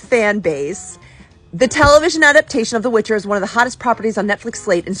passionate fan base, the television adaptation of The Witcher is one of the hottest properties on Netflix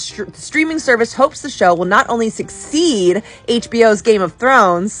slate, and the streaming service hopes the show will not only succeed HBO's Game of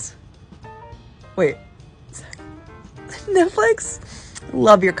Thrones. Wait. Netflix?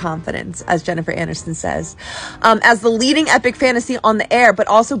 Love your confidence, as Jennifer Aniston says. As the leading epic fantasy on the air, but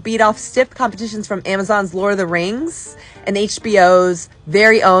also beat off stiff competitions from Amazon's Lord of the Rings and HBO's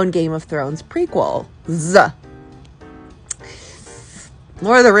very own Game of Thrones prequel.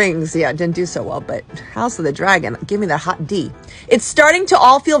 Lord of the Rings, yeah, didn't do so well, but House of the Dragon, give me that hot D. It's starting to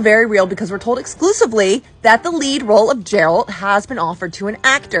all feel very real because we're told exclusively that the lead role of Geralt has been offered to an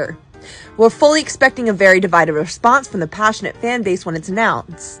actor. We're fully expecting a very divided response from the passionate fan base when it's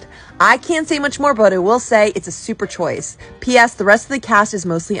announced. I can't say much more, but I will say it's a super choice. P.S. The rest of the cast is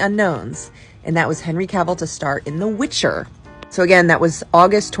mostly unknowns, and that was Henry Cavill to star in The Witcher. So again, that was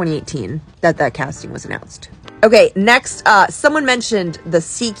August 2018 that casting was announced. Okay, next, someone mentioned the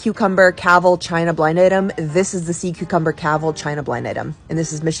Sea Cucumber Cavill China blind item. This is the Sea Cucumber Cavill China blind item, and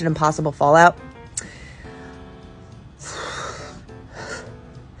this is Mission Impossible Fallout.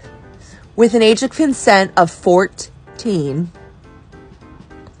 With an age of consent of 14,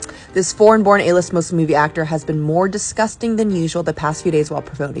 this foreign-born A-list mostly movie actor has been more disgusting than usual the past few days while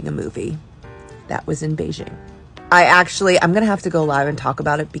promoting a movie. That was in Beijing. I'm going to have to go live and talk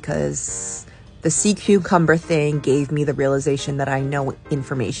about it because the sea cucumber thing gave me the realization that I know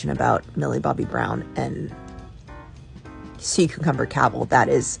information about Millie Bobby Brown and Sea Cucumber Cavill that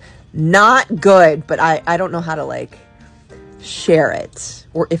is not good, but I don't know how to, share it,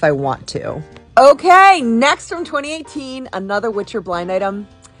 or if I want to. Okay, next from 2018, another Witcher blind item.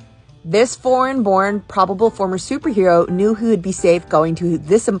 This foreign-born, probable former superhero knew he would be safe going to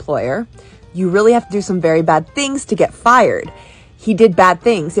this employer. You really have to do some very bad things to get fired. He did bad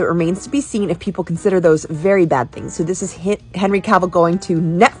things. It remains to be seen if people consider those very bad things. So this is Henry Cavill going to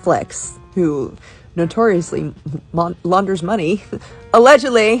Netflix, who notoriously launders money.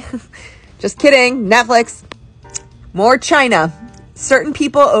 Allegedly. Just kidding. Netflix. More China. Certain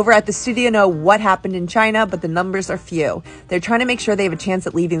people over at the studio know what happened in China, but the numbers are few. They're trying to make sure they have a chance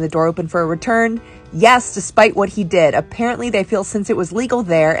at leaving the door open for a return. Yes, despite what he did. Apparently, they feel since it was legal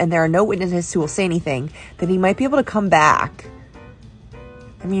there and there are no witnesses who will say anything, that he might be able to come back.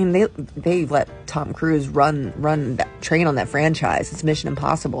 I mean, they let Tom Cruise run that train on that franchise. It's Mission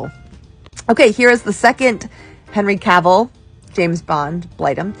Impossible. Okay, here is the second Henry Cavill James Bond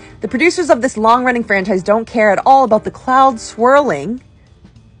Blightum. The producers of this long-running franchise don't care at all about the cloud swirling.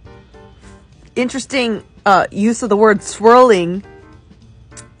 Interesting use of the word swirling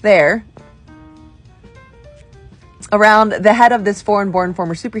there. Around the head of this foreign-born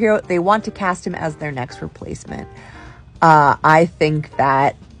former superhero, they want to cast him as their next replacement. I think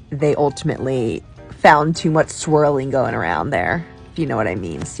that they ultimately found too much swirling going around there, if you know what I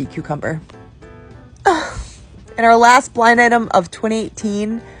mean. Sea cucumber. And our last blind item of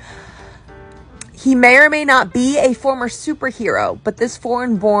 2018, he may or may not be a former superhero, but this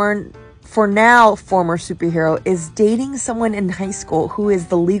foreign-born, for now, former superhero is dating someone in high school who is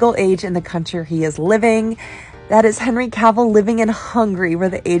the legal age in the country he is living. That is Henry Cavill living in Hungary, where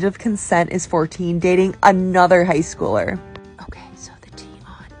the age of consent is 14, dating another high schooler. Okay, so the tea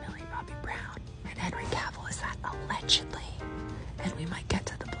on Millie Bobby Brown and Henry Cavill is that allegedly, and we might get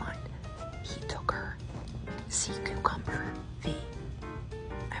to the blind, he took her sea cucumber V.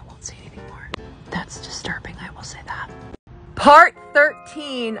 I won't say anything more. That's disturbing, I will say that. Part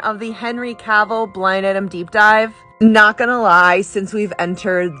 13 of the Henry Cavill blind item deep dive. Not gonna lie, since we've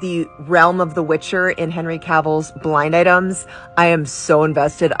entered the realm of The Witcher in Henry Cavill's blind items, I am so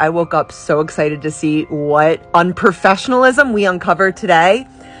invested. I woke up so excited to see what unprofessionalism we uncovered today.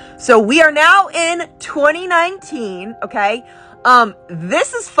 So we are now in 2019, okay?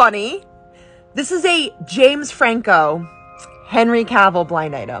 This is funny. This is a James Franco Henry Cavill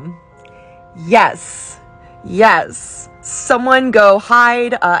blind item. Yes. Someone go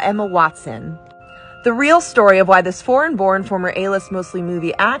hide Emma Watson. The real story of why this foreign-born former A-list mostly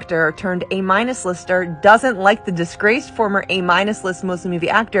movie actor turned A- lister doesn't like the disgraced former A- list mostly movie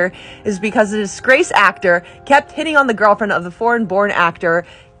actor is because the disgraced actor kept hitting on the girlfriend of the foreign-born actor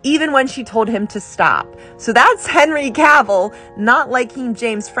even when she told him to stop. So that's Henry Cavill not liking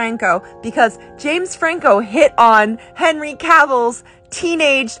James Franco because James Franco hit on Henry Cavill's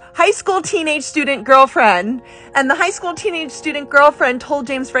high school teenage student girlfriend, and the high school teenage student girlfriend told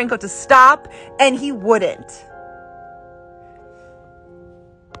James Franco to stop, and he wouldn't.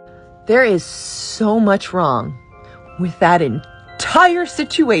 There is so much wrong with that entire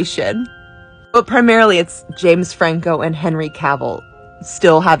situation. But primarily it's James Franco and Henry Cavill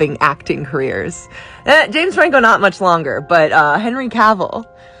still having acting careers. James Franco not much longer, but Henry Cavill,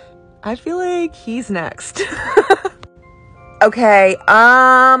 I feel like he's next. Okay,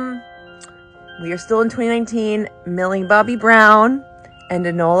 we are still in 2019. Millie Bobby Brown and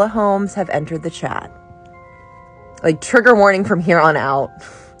Enola Holmes have entered the chat. Like, trigger warning from here on out.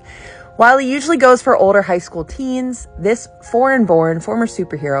 While he usually goes for older high school teens, this foreign-born former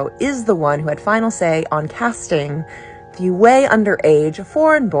superhero is the one who had final say on casting the way underage,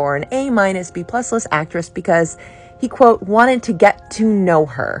 foreign-born, A- B+ list actress because he, quote, wanted to get to know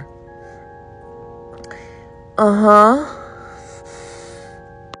her.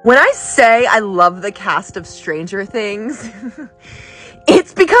 When I say I love the cast of Stranger Things,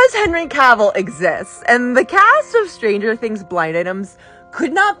 it's because Henry Cavill exists. And the cast of Stranger Things blind items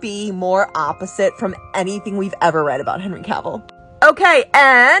could not be more opposite from anything we've ever read about Henry Cavill. Okay,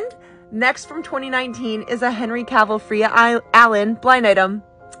 and next from 2019 is a Henry Cavill Freya Allen blind item.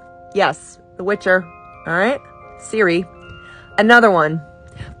 Yes, The Witcher. All right, Siri. Another one.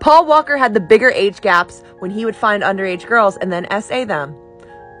 Paul Walker had the bigger age gaps when he would find underage girls and then SA them.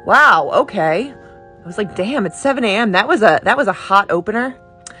 Wow, okay. I was like, damn, it's 7 a.m. That was a hot opener.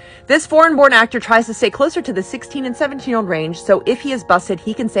 This foreign-born actor tries to stay closer to the 16 and 17-year-old range, so if he is busted,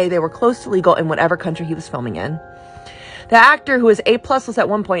 he can say they were close to legal in whatever country he was filming in. The actor, who is A+ list at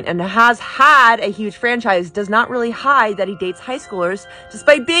one point and has had a huge franchise, does not really hide that he dates high schoolers,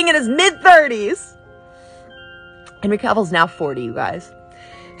 despite being in his mid-30s. Henry Cavill's now 40, you guys.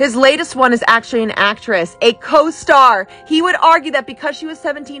 His latest one is actually an actress, a co-star. He would argue that because she was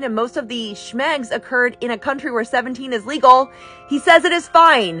 17 and most of the schmegs occurred in a country where 17 is legal, he says it is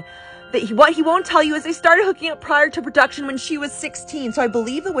fine. What he won't tell you is they started hooking up prior to production when she was 16. So I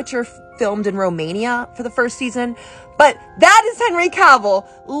believe The Witcher filmed in Romania for the first season. But that is Henry Cavill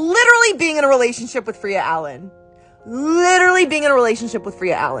literally being in a relationship with Freya Allen. Literally being in a relationship with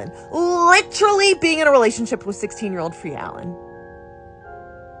Freya Allen. Literally being in a relationship with 16-year-old Freya Allen.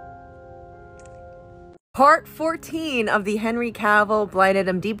 Part 14 of the Henry Cavill blind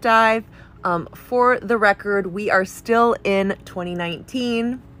item deep dive. For the record, we are still in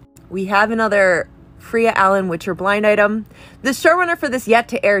 2019. We have another Freya Allen Witcher blind item. The showrunner for this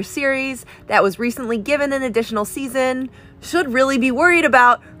yet-to-air series that was recently given an additional season should really be worried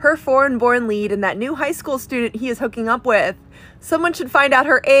about her foreign-born lead and that new high school student he is hooking up with. Someone should find out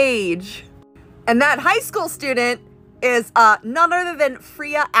her age. And that high school student is none other than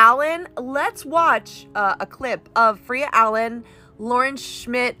Freya Allen. Let's watch a clip of Freya Allen, Lauren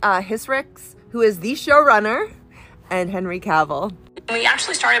Schmidt-Hisricks, who is the showrunner, and Henry Cavill. We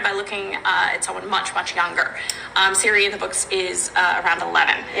actually started by looking at someone much, much younger. Siri in the books is around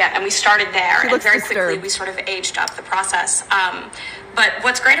 11. Yeah. And we started there, and very disturbed. quickly we sort of aged up the process. But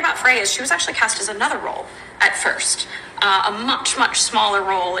what's great about Freya is she was actually cast as another role at first. A much, much smaller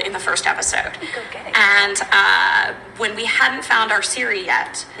role in the first episode. Go get it. And when we hadn't found our Siri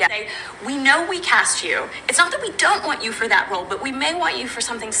yet, we know we cast you. It's not that we don't want you for that role, but we may want you for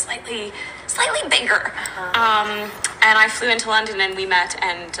something slightly bigger. And I flew into London and we met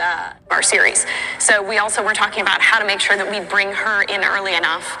and our series. So we also were talking about how to make sure that we bring her in early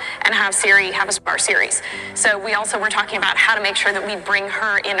enough and have Siri have our series. So we also were talking about how to make sure that we bring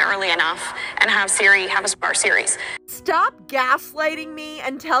her in early enough and have Siri have our series. Stop gaslighting me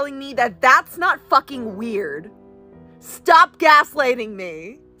and telling me that that's not fucking weird. Stop gaslighting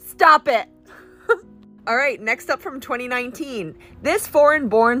me. Stop it. All right, next up from 2019. This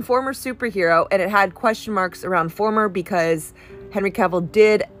foreign-born former superhero, and it had question marks around former because Henry Cavill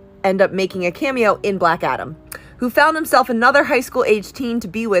did end up making a cameo in Black Adam, who found himself another high school-age teen to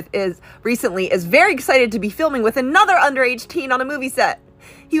be with is very excited to be filming with another underage teen on a movie set.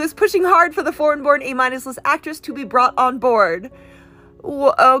 He was pushing hard for the foreign-born A-list actress to be brought on board.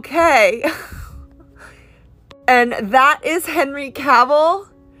 Okay. And that is Henry Cavill,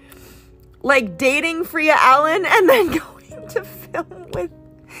 like, dating Freya Allen and then going to film with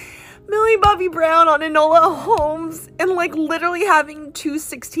Millie Bobby Brown on Enola Holmes and, like, literally having two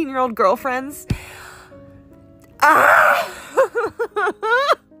 16-year-old girlfriends.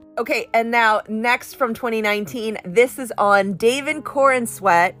 Okay, and now next from 2019, this is on David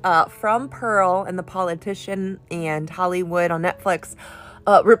Corenswet from Pearl and The Politician and Hollywood on Netflix,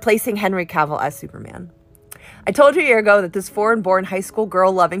 replacing Henry Cavill as Superman. I told you a year ago that this foreign-born high school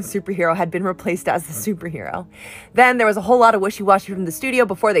girl-loving superhero had been replaced as the superhero. Then there was a whole lot of wishy-washy from the studio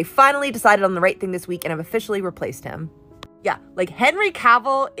before they finally decided on the right thing this week and have officially replaced him. Yeah, like, Henry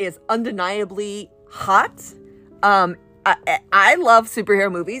Cavill is undeniably hot. I love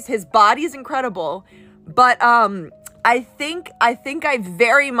superhero movies. His body is incredible, but I think I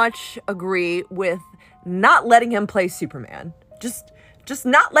very much agree with not letting him play Superman. Just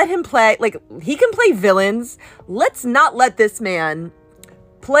not let him play, like, he can play villains. Let's not let this man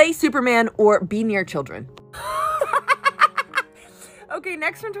play Superman or be near children. Okay,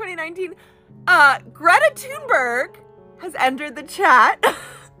 next from 2019, Greta Thunberg has entered the chat.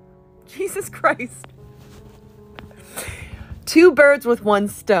 Jesus Christ. Two birds with one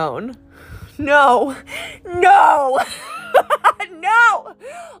stone. No. No. No.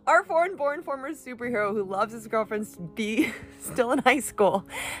 Our foreign-born former superhero who loves his girlfriends to be still in high school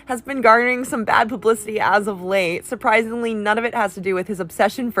has been garnering some bad publicity as of late. Surprisingly, none of it has to do with his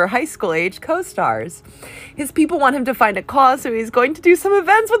obsession for high school-age co-stars. His people want him to find a cause, so he's going to do some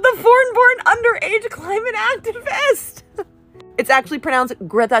events with the foreign-born underage climate activist. It's actually pronounced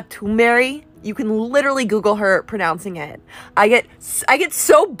Greta Thunberg. You can literally Google her pronouncing it. I get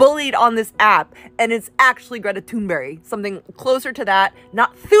so bullied on this app, and it's actually Greta Thunberg. Something closer to that.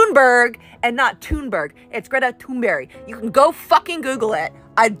 Not Thunberg and not Thunberg. It's Greta Thunberg. You can go fucking Google it.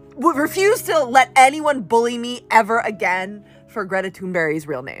 I refuse to let anyone bully me ever again for Greta Thunberg's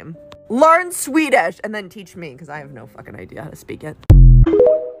real name. Learn Swedish and then teach me, because I have no fucking idea how to speak it.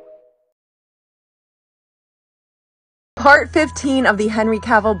 Part 15 of the Henry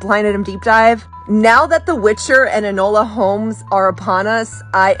Cavill Blind Item Deep Dive. Now that The Witcher and Enola Holmes are upon us,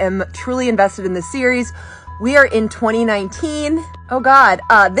 I am truly invested in this series. We are in 2019. Oh God,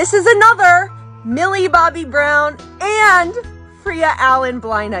 this is another Millie Bobby Brown and Freya Allen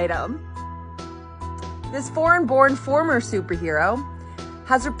blind item. This foreign-born former superhero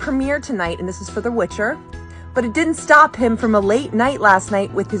has a premiere tonight, and this is for The Witcher. But it didn't stop him from a late night last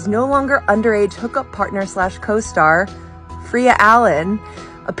night with his no longer underage hookup partner slash co-star, Freya Allen.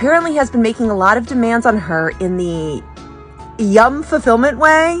 Apparently has been making a lot of demands on her in the yum fulfillment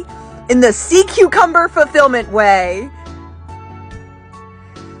way, in the sea cucumber fulfillment way.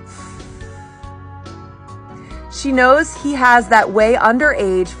 She knows he has that way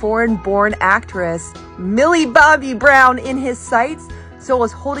underage foreign-born actress, Millie Bobby Brown, in his sights, so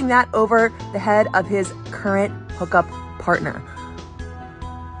was holding that over the head of his current hookup partner.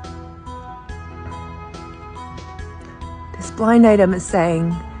 This blind item is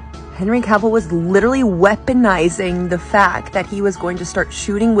saying Henry Cavill was literally weaponizing the fact that he was going to start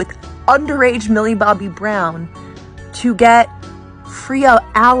shooting with underage Millie Bobby Brown to get Freya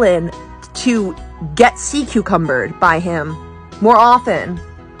Allen to get sea cucumbered by him more often.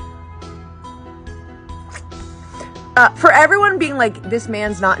 For everyone being like, this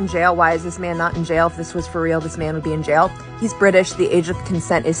man's not in jail. Why is this man not in jail? If this was for real, this man would be in jail. He's British. The age of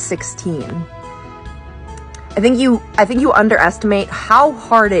consent is 16. I think you underestimate how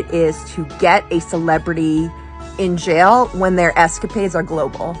hard it is to get a celebrity in jail when their escapades are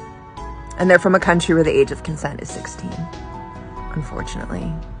global. And they're from a country where the age of consent is 16.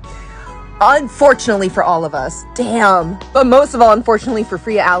 Unfortunately. Unfortunately for all of us. Damn. But most of all, unfortunately for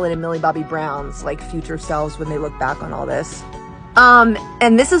Freya Allen and Millie Bobby Brown's like future selves when they look back on all this.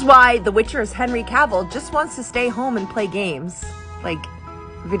 And this is why The Witcher's Henry Cavill just wants to stay home and play games. Like,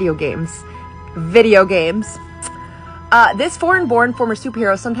 video games. Video games. This foreign-born former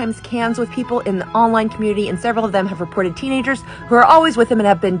superhero sometimes cans with people in the online community, and several of them have reported teenagers who are always with him and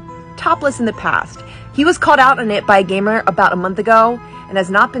have been topless in the past. He was called out on it by a gamer about a month ago and has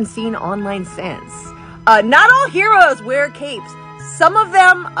not been seen online since. Not all heroes wear capes. Some of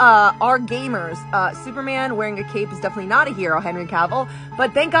them are gamers. Superman wearing a cape is definitely not a hero, Henry Cavill,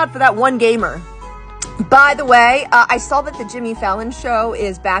 but thank God for that one gamer. By the way, I saw that the Jimmy Fallon show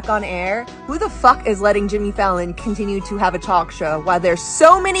is back on air. Who the fuck is letting Jimmy Fallon continue to have a talk show while there's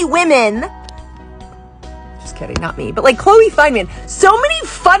so many women? Just kidding, not me, but like Chloe Fineman. So many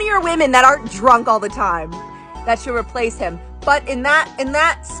funnier women that aren't drunk all the time that should replace him. But in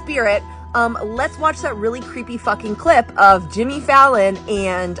that spirit, let's watch that really creepy fucking clip of Jimmy Fallon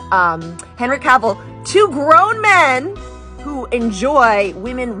and Henry Cavill, two grown men who enjoy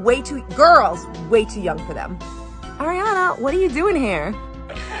women girls way too young for them. Ariana, what are you doing here?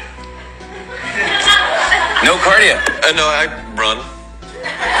 No cardio. No, I run.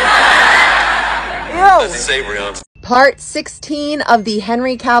 Ew. As you say, Brianna. Part 16 of the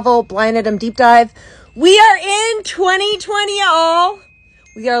Henry Cavill Blind Item Deep Dive. We are in 2020, y'all.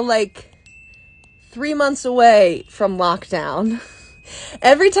 We are like 3 months away from lockdown.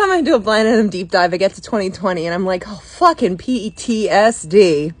 Every time I do a Blind Item Deep Dive, I get to 2020 and I'm like, oh, fucking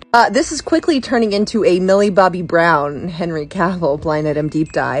PTSD. This is quickly turning into a Millie Bobby Brown, Henry Cavill Blind Item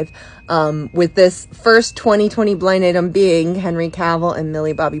Deep Dive. With this first 2020 blind item being Henry Cavill and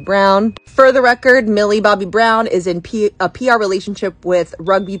Millie Bobby Brown. For the record, Millie Bobby Brown is in a PR relationship with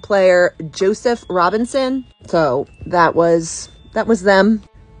rugby player Joseph Robinson. So that was them.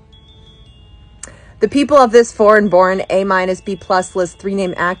 The people of this foreign-born A- B+ list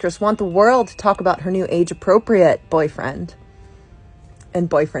 3-name actress want the world to talk about her new age-appropriate boyfriend. And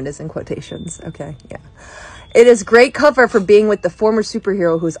boyfriend is in quotations. Okay, yeah. It is great cover for being with the former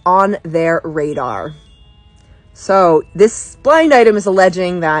superhero who's on their radar. So this blind item is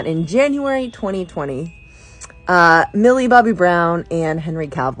alleging that in January 2020, Millie Bobby Brown and Henry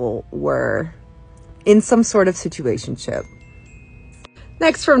Cavill were in some sort of situationship.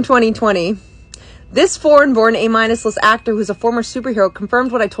 Next from 2020. This foreign-born A-list actor who's a former superhero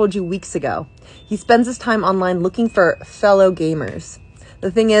confirmed what I told you weeks ago. He spends his time online looking for fellow gamers. The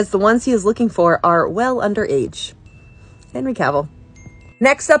thing is, the ones he is looking for are well underage. Henry Cavill.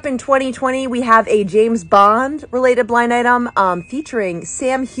 Next up in 2020, we have a James Bond-related blind item featuring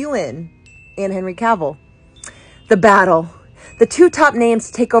Sam Heughan and Henry Cavill. The battle. The two top names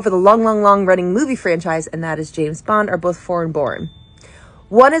to take over the long-running movie franchise, and that is James Bond, are both foreign-born.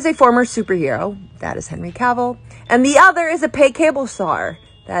 One is a former superhero, that is Henry Cavill, and the other is a paid cable star,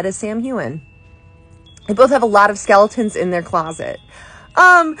 that is Sam Heughan. They both have a lot of skeletons in their closet.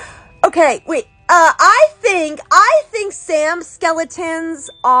 Okay, wait, I think Sam's skeletons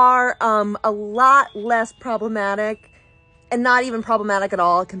are, a lot less problematic, and not even problematic at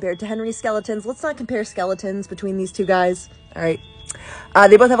all compared to Henry's skeletons. Let's not compare skeletons between these two guys, alright?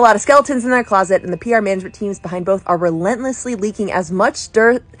 They both have a lot of skeletons in their closet, and the PR management teams behind both are relentlessly leaking as much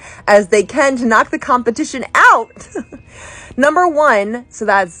dirt as they can to knock the competition out. Number one, so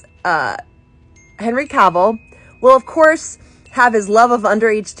that's Henry Cavill, will of course have his love of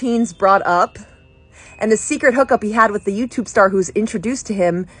underage teens brought up, and the secret hookup he had with the YouTube star who introduced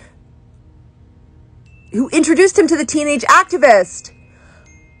him to the teenage activist.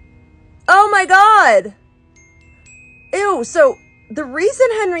 Oh my God. Ew, so the reason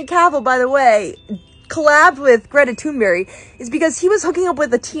Henry Cavill, by the way, collabed with Greta Thunberg is because he was hooking up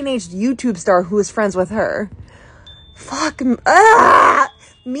with a teenage YouTube star who was friends with her. Fuck.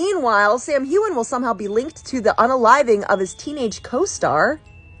 Meanwhile, Sam Heughan will somehow be linked to the unaliving of his teenage co-star,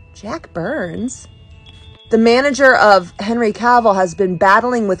 Jack Burns. The manager of Henry Cavill has been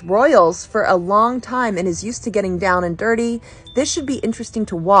battling with royals for a long time and is used to getting down and dirty. This should be interesting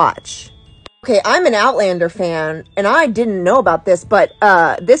to watch. Okay, I'm an Outlander fan, and I didn't know about this, but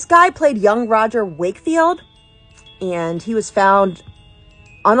this guy played young Roger Wakefield, and he was found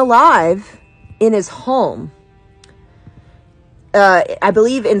unalive in his home. I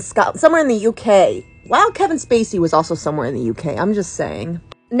believe in somewhere in the UK. Wow, Kevin Spacey was also somewhere in the UK. I'm just saying.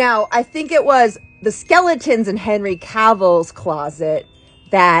 Now, I think it was the skeletons in Henry Cavill's closet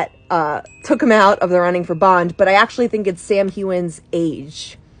that took him out of the running for Bond, but I actually think it's Sam Heughan's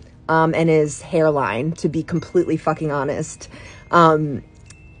age and his hairline, to be completely fucking honest.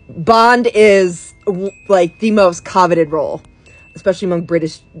 Bond is like the most coveted role, especially among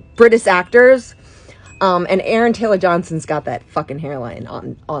British actors. And Aaron Taylor Johnson's got that fucking hairline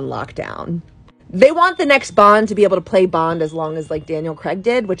on lockdown. They want the next Bond to be able to play Bond as long as like Daniel Craig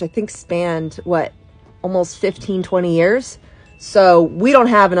did, which I think spanned, almost 15, 20 years. So we don't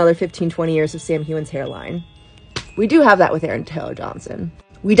have another 15, 20 years of Sam Heughan's hairline. We do have that with Aaron Taylor Johnson.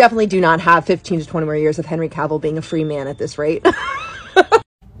 We definitely do not have 15 to 20 more years of Henry Cavill being a free man at this rate.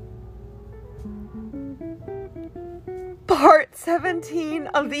 Part 17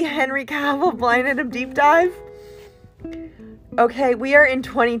 of the Henry Cavill Blind Item Deep Dive. Okay, we are in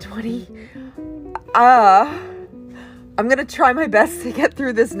 2020. I'm gonna try my best to get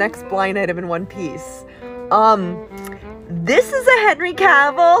through this next blind item in one piece. This is a Henry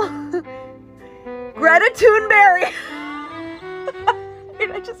Cavill. Greta Thunberg.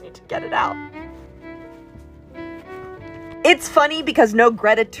 I just need to get it out. It's funny because no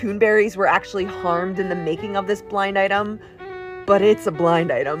Greta Thunbergs were actually harmed in the making of this blind item, but it's a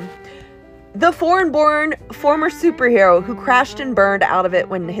blind item. The foreign-born former superhero who crashed and burned out of it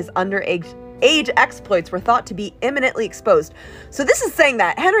when his underage exploits were thought to be imminently exposed. So this is saying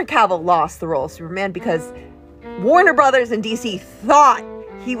that Henry Cavill lost the role of Superman because Warner Brothers and DC thought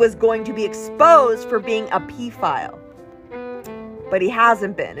he was going to be exposed for being a pedophile. But he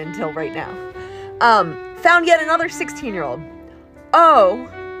hasn't been until right now. Found yet another 16-year-old. Oh,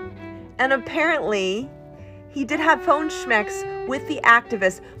 and apparently he did have phone schmecks with the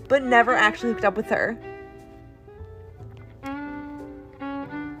activist, but never actually hooked up with her.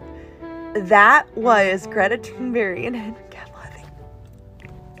 That was Greta Thunberg and Henry Cavill, I think.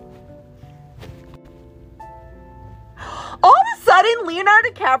 All of a sudden, Leonardo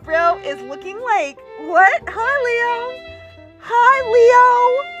DiCaprio is looking like, what? Hi, Leo. Hi,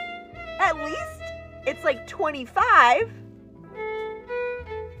 Leo. At least it's like 25.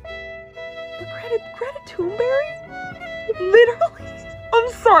 But Greta Thunberg? Literally? I'm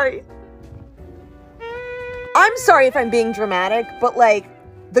sorry. I'm sorry if I'm being dramatic, but like,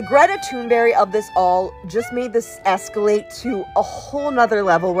 the Greta Thunberg of this all just made this escalate to a whole nother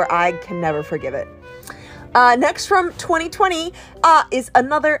level where I can never forgive it. Next from 2020 is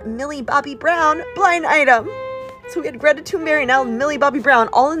another Millie Bobby Brown blind item. So we had Greta Thunberg and now Millie Bobby Brown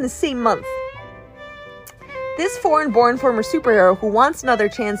all in the same month. This foreign-born former superhero who wants another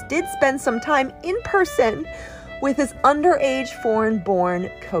chance did spend some time in person with his underage foreign-born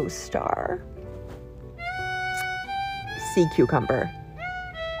co-star. Sea cucumber.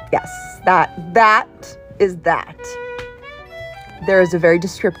 Yes, that is that. There is a very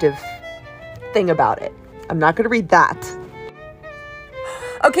descriptive thing about it. I'm not going to read that.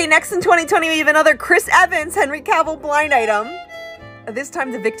 Okay, next in 2020, we have another Chris Evans, Henry Cavill blind item. This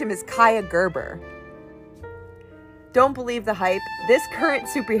time the victim is Kaya Gerber. Don't believe the hype. This current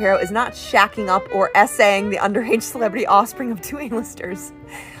superhero is not shacking up or essaying the underage celebrity offspring of two A-listers.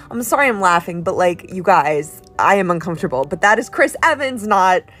 I'm sorry I'm laughing, but like, you guys, I am uncomfortable. But that is Chris Evans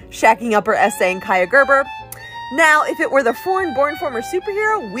not shacking up or essaying Kaya Gerber. Now, if it were the foreign-born former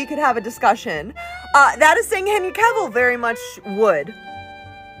superhero, we could have a discussion. That is saying Henry Cavill very much would.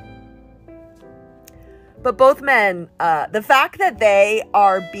 But both men, the fact that they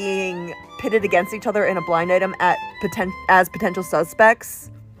are being pitted against each other in a blind item as potential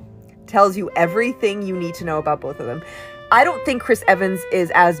suspects tells you everything you need to know about both of them. I don't think Chris Evans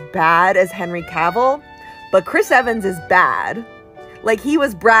is as bad as Henry Cavill, but Chris Evans is bad. Like, he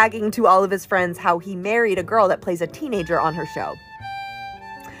was bragging to all of his friends how he married a girl that plays a teenager on her show.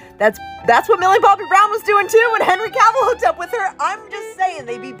 That's what Millie Bobby Brown was doing too when Henry Cavill hooked up with her. I'm just saying,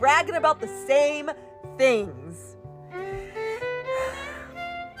 they be bragging about the same things.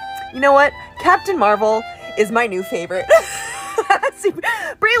 You know what? Captain Marvel is my new favorite.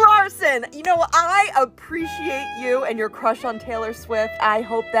 Brie Larson, you know, I appreciate you and your crush on Taylor Swift. I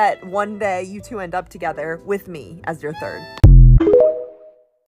hope that one day you two end up together with me as your third.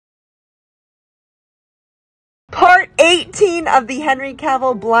 Part 18 of the Henry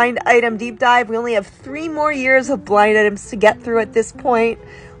Cavill blind item deep dive. We only have 3 more years of blind items to get through at this point.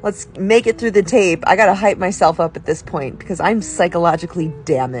 Let's make it through the tape. I gotta hype myself up at this point because I'm psychologically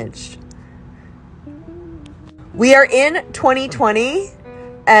damaged. We are in 2020,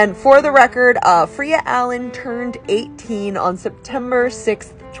 and for the record, Freya Allen turned 18 on September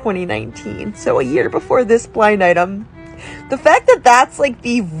 6th, 2019. So a year before this blind item. The fact that that's like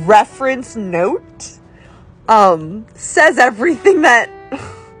the reference note says everything that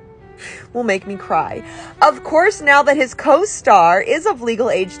will make me cry. Of course, now that his co-star is of legal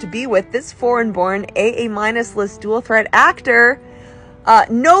age to be with, this foreign-born AA- list dual threat actor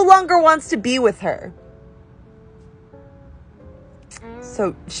no longer wants to be with her.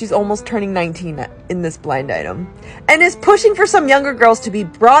 So she's almost turning 19 in this blind item, and is pushing for some younger girls to be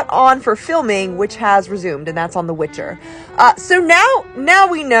brought on for filming, which has resumed, and that's on The Witcher. So now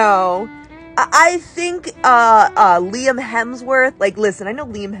we know. I think Liam Hemsworth, like, listen, I know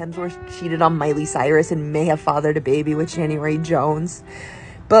Liam Hemsworth cheated on Miley Cyrus and may have fathered a baby with January Jones,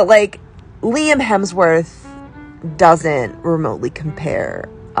 but like, Liam Hemsworth doesn't remotely compare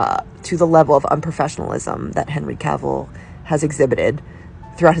to the level of unprofessionalism that Henry Cavill has exhibited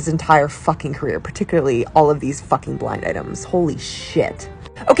throughout his entire fucking career, particularly all of these fucking blind items. Holy shit.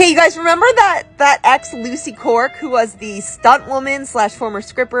 Okay, you guys remember that ex Lucy Cork, who was the stunt woman / former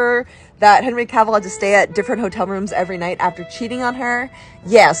scripper that Henry Cavill had to stay at different hotel rooms every night after cheating on her?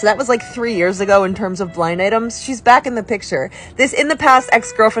 Yeah, so that was like 3 years ago in terms of blind items. She's back in the picture. This in the past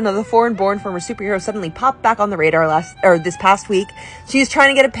ex-girlfriend of the foreign-born former superhero suddenly popped back on the radar this past week. She's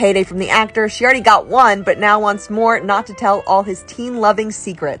trying to get a payday from the actor. She already got one, but now wants more, not to tell all his teen-loving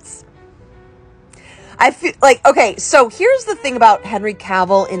secrets. I feel like, okay, so here's the thing about Henry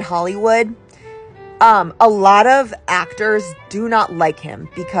Cavill in Hollywood. A lot of actors do not like him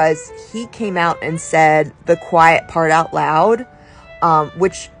because he came out and said the quiet part out loud,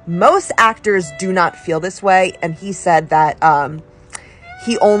 which most actors do not feel this way. And he said that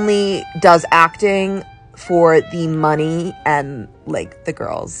he only does acting for the money and like the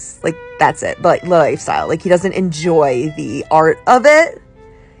girls, like that's it, but like lifestyle. Like he doesn't enjoy the art of it.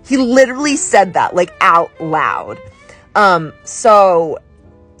 He literally said that like out loud. So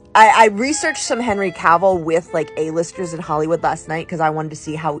I researched some Henry Cavill with like A-listers in Hollywood last night because I wanted to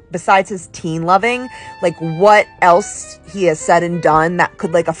see how, besides his teen loving, like what else he has said and done that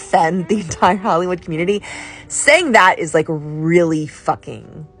could like offend the entire Hollywood community. Saying that is like really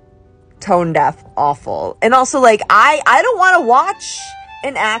fucking tone deaf, awful. And also like I don't want to watch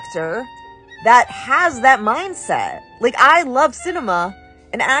an actor that has that mindset. Like I love cinema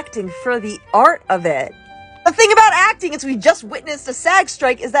and acting for the art of it. The thing about acting is we just witnessed a SAG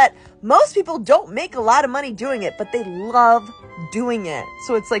strike is that most people don't make a lot of money doing it, but they love doing it.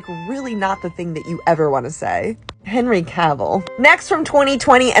 So it's like really not the thing that you ever want to say. Henry Cavill. Next from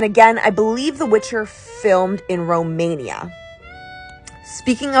 2020, and again, I believe The Witcher filmed in Romania.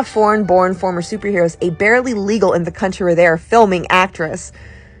 Speaking of foreign-born former superheroes, a barely legal in the country where they are filming actress.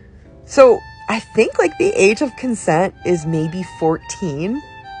 So I think like the age of consent is maybe 14.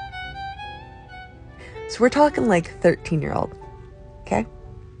 So we're talking like 13-year-old, okay?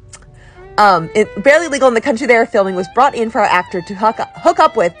 Barely legal in the country they were filming was brought in for our actor to hook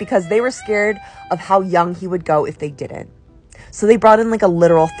up with because they were scared of how young he would go if they didn't. So they brought in like a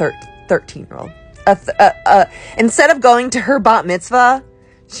literal 13-year-old. Instead of going to her bat mitzvah,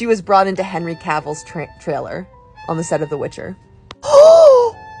 she was brought into Henry Cavill's trailer on the set of The Witcher.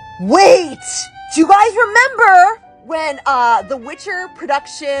 Wait! Do you guys remember when The Witcher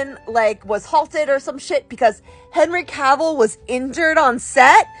production like was halted or some shit because Henry Cavill was injured on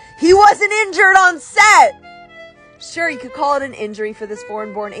set? He wasn't injured on set! Sure, you could call it an injury for this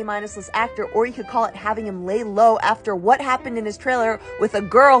foreign-born A-list actor, or you could call it having him lay low after what happened in his trailer with a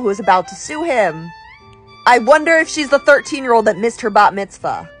girl who was about to sue him. I wonder if she's the 13-year-old that missed her bat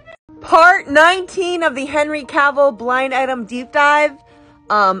mitzvah. Part 19 of the Henry Cavill blind item deep dive.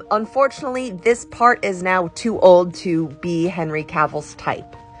 Unfortunately, this part is now too old to be Henry Cavill's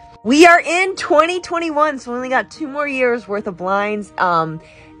type. We are in 2021, so we only got 2 more years worth of blinds. And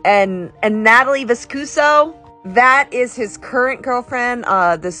Natalie Viscuso, that is his current girlfriend.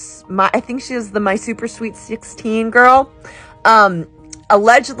 I think she is the My Super Sweet 16 girl.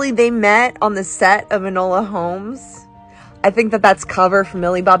 Allegedly, they met on the set of Enola Holmes. I think that's cover from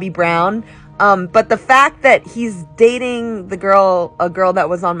Millie Bobby Brown. But the fact that he's dating a girl that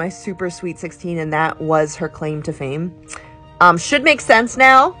was on My Super Sweet 16 and that was her claim to fame, should make sense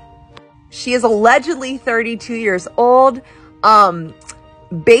now. She is allegedly 32 years old.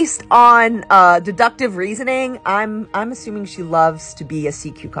 Based on deductive reasoning, I'm assuming she loves to be a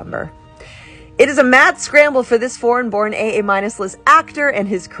sea cucumber. It is a mad scramble for this foreign-born AA- list actor and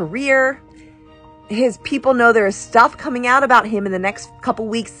his career. His people know there is stuff coming out about him in the next couple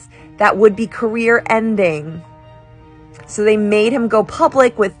weeks that would be career-ending. So they made him go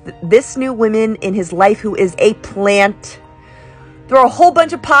public with this new woman in his life who is a plant. Throw a whole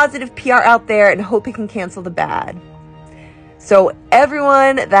bunch of positive PR out there and hope he can cancel the bad. So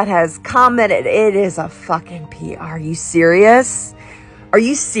everyone that has commented, it is a fucking PR. Are you serious? Are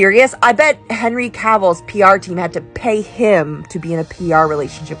you serious? I bet Henry Cavill's PR team had to pay him to be in a PR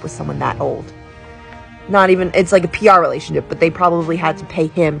relationship with someone that old. Not even, it's like a PR relationship, but they probably had to pay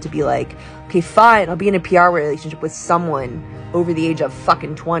him to be like, okay, fine, I'll be in a PR relationship with someone over the age of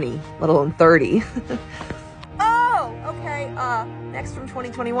fucking 20, let alone 30. Oh, okay, next from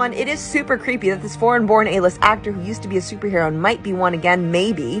 2021, it is super creepy that this foreign-born A-list actor who used to be a superhero and might be one again,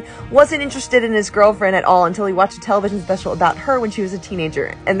 maybe, wasn't interested in his girlfriend at all until he watched a television special about her when she was a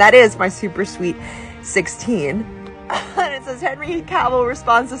teenager. And that is my super sweet 16. And it says, Henry Cavill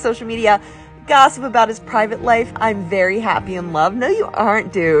responds to social media, gossip about his private life. I'm very happy in love. No, you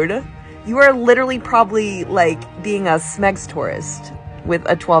aren't, dude. You are literally probably like being a Smegs tourist with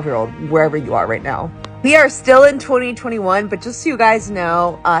a 12-year-old wherever you are right now. We are still in 2021, but just so you guys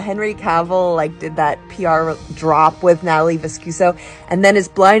know, Henry Cavill like did that PR drop with Natalie Vescuso, and then his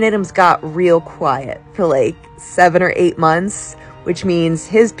blind items got real quiet for like 7 or 8 months, which means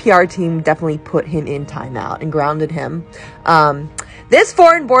his PR team definitely put him in timeout and grounded him. This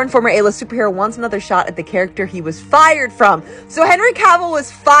foreign-born former A-list superhero wants another shot at the character he was fired from. So Henry Cavill was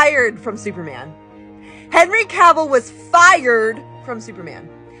fired from Superman. Henry Cavill was fired from Superman.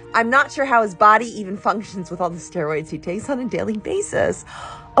 I'm not sure how his body even functions with all the steroids he takes on a daily basis.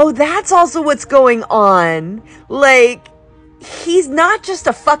 Oh, that's also what's going on. Like, he's not just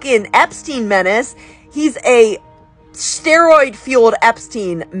a fucking Epstein menace. He's a steroid-fueled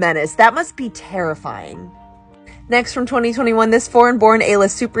Epstein menace. That must be terrifying. Next from 2021, this foreign-born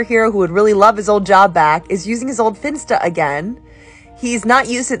A-list superhero who would really love his old job back is using his old Finsta again. He's not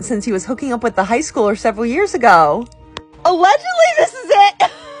used it since he was hooking up with the high schooler several years ago. Allegedly, this is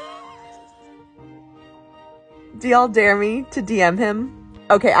it! Do y'all dare me to DM him?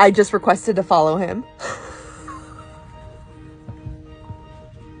 Okay, I just requested to follow him.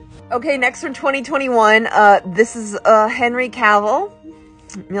 Okay, next from 2021, this is Henry Cavill.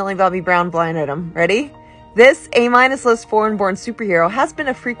 Millie Bobby Brown blind item. Ready? This A- list foreign-born superhero has been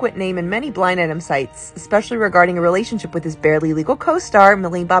a frequent name in many blind item sites, especially regarding a relationship with his barely legal co-star,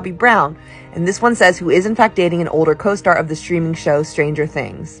 Millie Bobby Brown. And this one says who is in fact dating an older co-star of the streaming show Stranger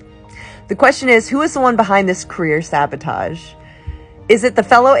Things. The question is, who is the one behind this career sabotage? Is it the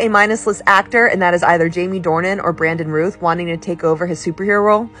fellow A- list actor, and that is either Jamie Dornan or Brandon Routh wanting to take over his superhero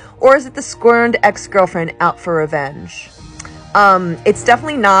role? Or is it the scorned ex-girlfriend out for revenge? It's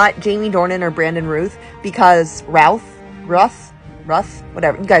definitely not Jamie Dornan or Brandon Routh, because Ruth,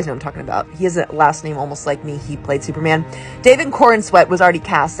 whatever, you guys know what I'm talking about. He has a last name almost like me. He played Superman. David Corenswet was already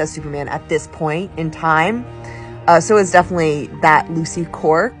cast as Superman at this point in time. So it's definitely that Lucy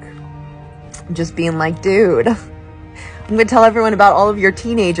Cork. Just being like, dude, I'm going to tell everyone about all of your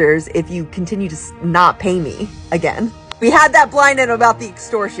teenagers if you continue to not pay me again. We had that blind item about the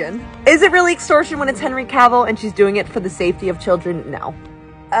extortion. Is it really extortion when it's Henry Cavill and she's doing it for the safety of children? No.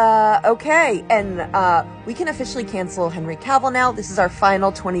 Okay, and we can officially cancel Henry Cavill now. This is our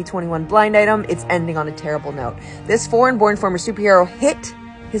final 2021 blind item. It's ending on a terrible note. This foreign-born former superhero hit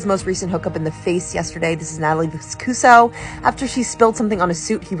his most recent hookup in the face yesterday. This is Natalie Vescuso after she spilled something on a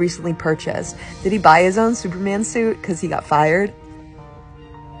suit he recently purchased. Did he buy his own Superman suit because he got fired?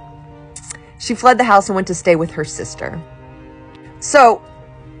 She fled the house and went to stay with her sister. So,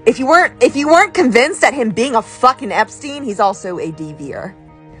 if you weren't convinced that him being a fucking Epstein, he's also a devier.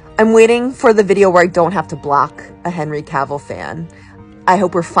 I'm waiting for the video where I don't have to block a Henry Cavill fan. I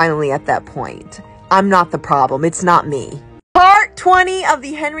hope we're finally at that point. I'm not the problem. It's not me. Part 20 of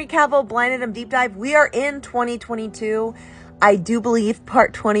the Henry Cavill blind item deep dive. We are in 2022. I do believe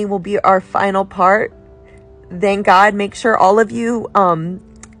part 20 will be our final part. Thank God. Make sure all of you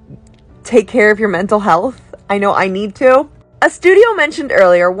take care of your mental health. I know I need to. A studio mentioned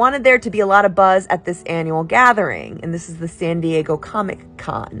earlier wanted there to be a lot of buzz at this annual gathering, and this is the San Diego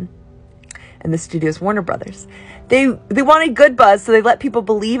Comic-Con. And the studio's Warner Brothers. They wanted good buzz, so they let people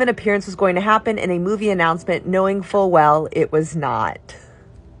believe an appearance was going to happen in a movie announcement, knowing full well it was not.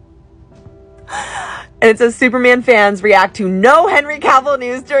 And it says Superman fans react to no Henry Cavill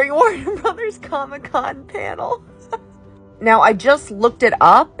news during Warner Brothers Comic-Con panel. Now, I just looked it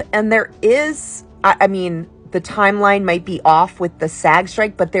up, and there is, I mean, the timeline might be off with the SAG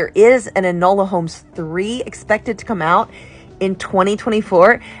strike, but there is an Enola Holmes 3 expected to come out in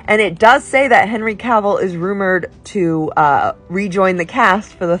 2024, and it does say that Henry Cavill is rumored to rejoin the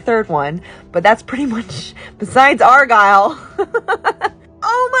cast for the third one, but that's pretty much besides Argyle.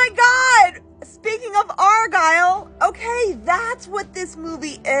 Oh my God! Speaking of Argyle, okay, that's what this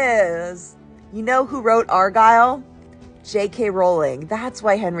movie is. You know who wrote Argyle? J.K. Rowling. That's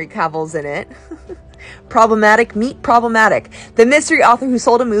why Henry Cavill's in it. Problematic, meet problematic. The mystery author who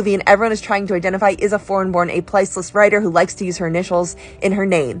sold a movie and everyone is trying to identify is a foreign-born, a priceless writer who likes to use her initials in her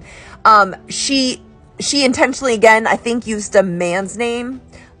name. She intentionally, again, I think used a man's name,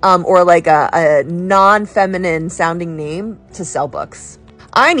 or like a non-feminine sounding name to sell books.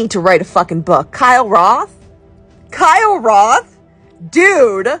 I need to write a fucking book. Kyle Roth? Kyle Roth?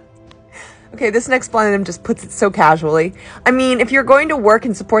 Dude. Okay, this next blind item just puts it so casually. I mean, if you're going to work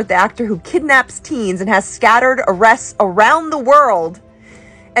and support the actor who kidnaps teens and has scattered arrests around the world,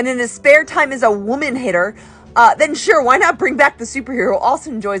 and in his spare time is a woman hitter, then sure, why not bring back the superhero who also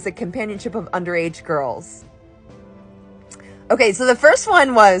enjoys the companionship of underage girls? Okay, so the first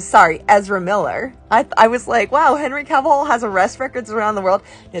one was, Ezra Miller. I was like, wow, Henry Cavill has arrest records around the world.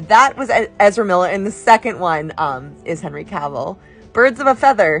 Yeah, that was Ezra Miller, and the second one is Henry Cavill. Birds of a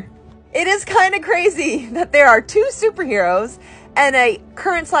feather. It is kind of crazy that there are two superheroes and a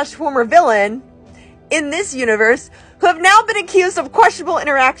current/former villain in this universe who have now been accused of questionable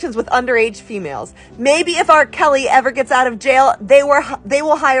interactions with underage females. Maybe if R. Kelly ever gets out of jail, they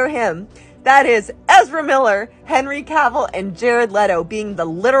will hire him. That is Ezra Miller, Henry Cavill, and Jared Leto being the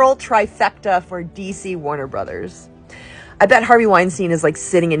literal trifecta for DC Warner Brothers. I bet Harvey Weinstein is like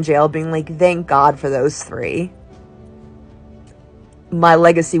sitting in jail being like, thank God for those three. My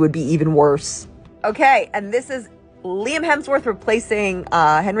legacy would be even worse. Okay, and this is Liam Hemsworth replacing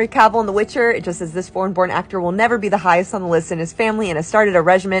Henry Cavill in The Witcher. It just says this foreign-born actor will never be the highest on the list in his family and has started a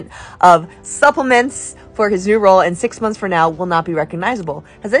regimen of supplements for his new role, and 6 months from now will not be recognizable.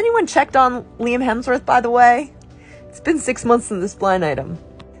 Has anyone checked on Liam Hemsworth, by the way? It's been 6 months in this blind item.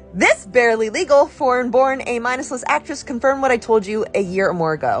 This barely legal foreign-born A-list actress confirmed what I told you a year or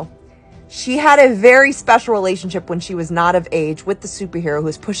more ago. She had a very special relationship when she was not of age with the superhero who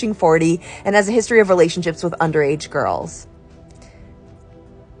is pushing 40 and has a history of relationships with underage girls.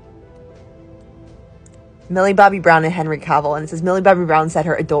 Millie Bobby Brown and Henry Cavill. And it says Millie Bobby Brown said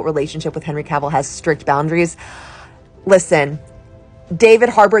her adult relationship with Henry Cavill has strict boundaries. Listen, David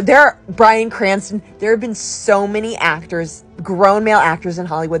Harbour, Bryan Cranston, there have been so many actors, grown male actors in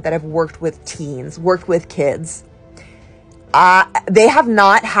Hollywood that have worked with teens, worked with kids. They have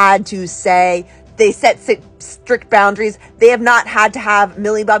not had to say they set strict boundaries. They have not had to have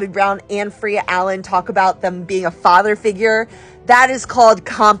Millie Bobby Brown and Freya Allen talk about them being a father figure. That is called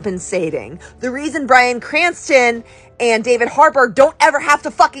compensating. The reason Bryan Cranston and David Harbour don't ever have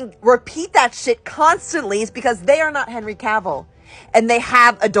to fucking repeat that shit constantly is because they are not Henry Cavill. And they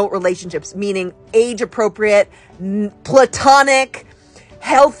have adult relationships, meaning age appropriate, platonic,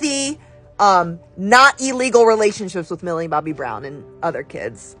 healthy, not illegal relationships with Millie Bobby Brown and other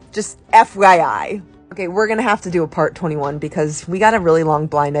kids. Just FYI. Okay, we're gonna have to do a part 21 because we got a really long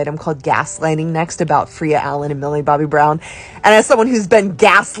blind item called gaslighting next about Freya Allen and Millie Bobby Brown. And as someone who's been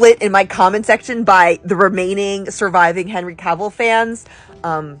gaslit in my comment section by the remaining surviving Henry Cavill fans,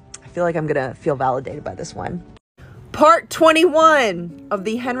 I feel like I'm gonna feel validated by this one. Part 21 of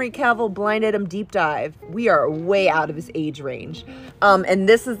the Henry Cavill blind item deep dive. We are way out of his age range. And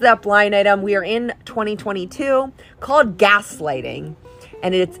this is that blind item. We are in 2022 called gaslighting.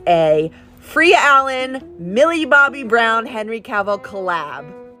 And it's a Freya Allen, Millie Bobby Brown, Henry Cavill collab.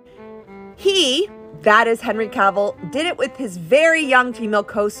 That is Henry Cavill, did it with his very young female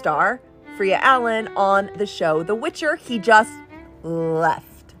co-star, Freya Allen, on the show The Witcher. He just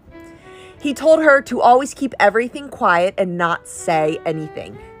left. He told her to always keep everything quiet and not say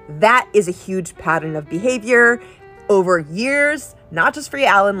anything. That is a huge pattern of behavior over years, not just Freya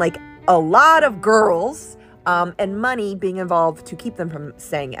Allen, like a lot of girls, and money being involved to keep them from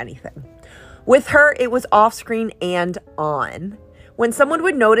saying anything. With her, it was off screen and on. When someone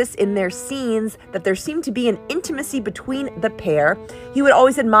would notice in their scenes that there seemed to be an intimacy between the pair, he would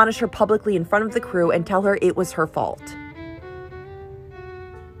always admonish her publicly in front of the crew and tell her it was her fault.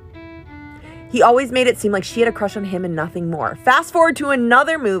 He always made it seem like she had a crush on him and nothing more. Fast forward to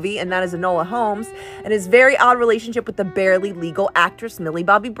another movie, and that is Enola Holmes, and his very odd relationship with the barely legal actress Millie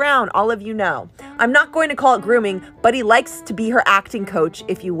Bobby Brown. All of you know. I'm not going to call it grooming, but he likes to be her acting coach,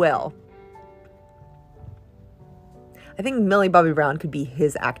 if you will. I think Millie Bobby Brown could be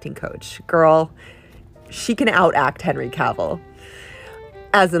his acting coach. Girl, she can outact Henry Cavill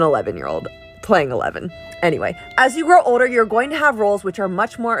as an 11-year-old. Playing 11. Anyway, as you grow older, you're going to have roles which are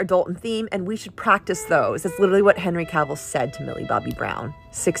much more adult in theme, and we should practice those. That's literally what Henry Cavill said to Millie Bobby Brown,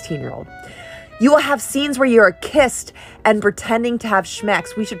 16-year-old. You will have scenes where you are kissed and pretending to have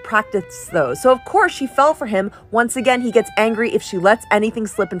schmecks. We should practice those. So of course she fell for him. Once again, he gets angry if she lets anything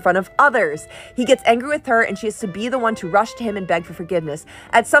slip in front of others. He gets angry with her and she has to be the one to rush to him and beg for forgiveness.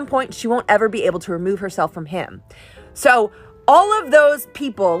 At some point, she won't ever be able to remove herself from him. So all of those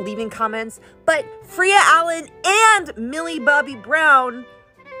people leaving comments, but Freya Allen and Millie Bobby Brown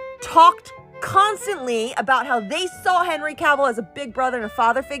talked constantly about how they saw Henry Cavill as a big brother and a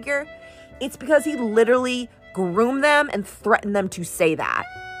father figure. It's because he literally groomed them and threatened them to say that.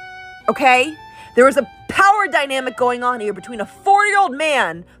 Okay? There was a power dynamic going on here between a 40-year-old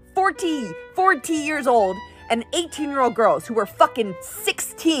man, 40 years old, and 18-year-old girls who were fucking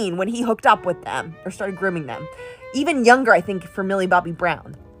 16 when he hooked up with them or started grooming them. Even younger, I think, for Millie Bobby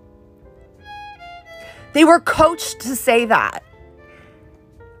Brown. They were coached to say that.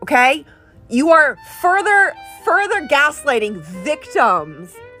 Okay? You are further gaslighting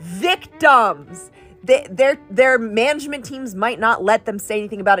victims. Their management teams might not let them say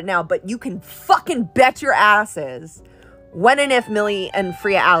anything about it now, but you can fucking bet your asses when and if Millie and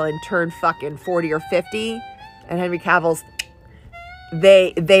Freya Allen turn fucking 40 or 50 and Henry Cavill's,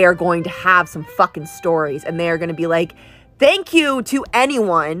 they are going to have some fucking stories, and they are going to be like, thank you to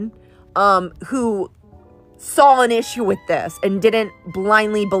anyone who saw an issue with this and didn't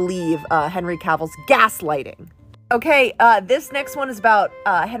blindly believe Henry Cavill's gaslighting. Okay, this next one is about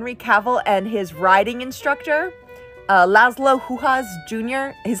Henry Cavill and his riding instructor, Laszlo Huhas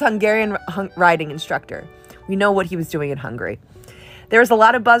Jr., his Hungarian riding instructor. We know what he was doing in Hungary. There's a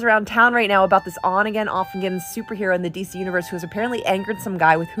lot of buzz around town right now about this on-again, off-again superhero in the DC universe who has apparently angered some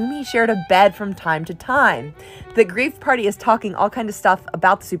guy with whom he shared a bed from time to time. The Grief Party is talking all kinds of stuff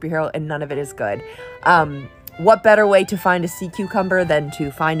about the superhero, and none of it is good. What better way to find a sea cucumber than to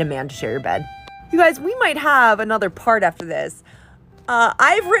find a man to share your bed? You guys, we might have another part after this.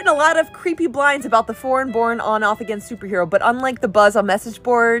 I've written a lot of creepy blinds about the foreign-born on-off-again superhero, but unlike the buzz on message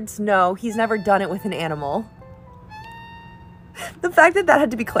boards, no, he's never done it with an animal. The fact that that had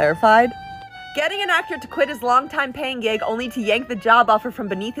to be clarified. Getting an actor to quit his longtime paying gig only to yank the job offer from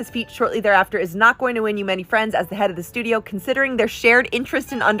beneath his feet shortly thereafter is not going to win you many friends as the head of the studio, considering their shared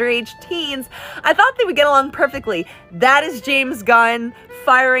interest in underage teens. I thought they would get along perfectly. That is James Gunn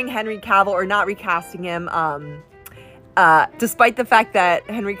firing Henry Cavill or not recasting him, despite the fact that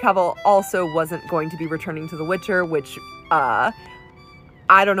Henry Cavill also wasn't going to be returning to The Witcher, which, I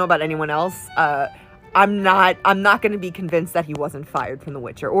don't know about anyone else. I'm not going to be convinced that he wasn't fired from The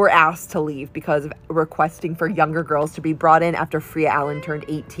Witcher or asked to leave because of requesting for younger girls to be brought in after Freya Allen turned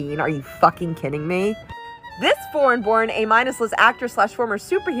 18. Are you fucking kidding me? This foreign-born, A-list actor slash former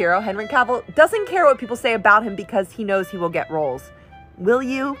superhero, Henry Cavill, doesn't care what people say about him because he knows he will get roles. Will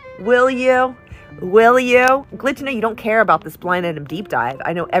you? Will you? Will you? Glad to know you don't care about this blind item deep dive.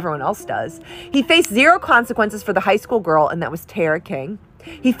 I know everyone else does. He faced zero consequences for the high school girl, and that was Tara King.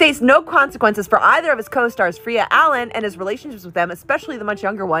 He faced no consequences for either of his co-stars, Freya Allen, and his relationships with them, especially the much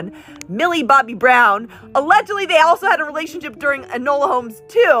younger one, Millie Bobby Brown. Allegedly, they also had a relationship during Enola Holmes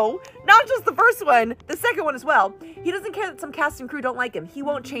 2. Not just the first one, the second one as well. He doesn't care that some cast and crew don't like him. He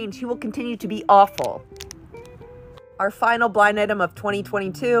won't change. He will continue to be awful. Our final blind item of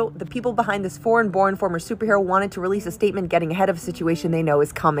 2022, the people behind this foreign-born former superhero wanted to release a statement getting ahead of a situation they know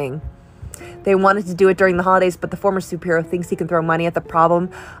is coming. They wanted to do it during the holidays, but the former superhero thinks he can throw money at the problem.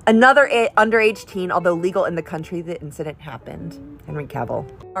 Another underage teen, although legal in the country the incident happened. Henry Cavill.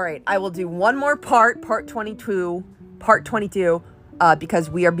 All right, I will do one more part 22, because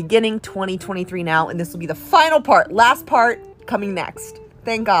we are beginning 2023 now, and this will be the final part, last part coming next.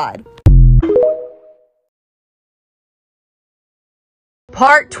 Thank God.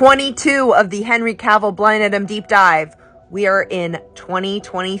 Part 22 of the Henry Cavill Blind Item Deep Dive. We are in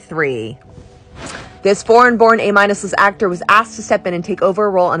 2023. This foreign-born A-list actor was asked to step in and take over a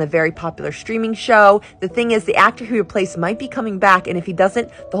role on a very popular streaming show. The thing is, the actor he replaced might be coming back, and if he doesn't,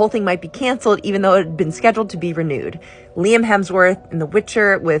 the whole thing might be canceled, even though it had been scheduled to be renewed. Liam Hemsworth in The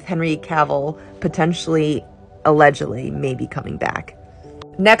Witcher with Henry Cavill potentially, allegedly, maybe coming back.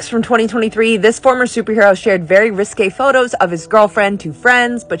 Next, from 2023, this former superhero shared very risque photos of his girlfriend to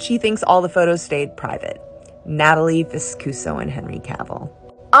friends, but she thinks all the photos stayed private. Natalie Viscuso and Henry Cavill.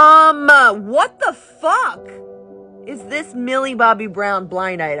 What the fuck is this Millie Bobby Brown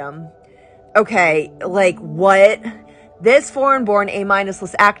blind item? Okay, like, what? This foreign-born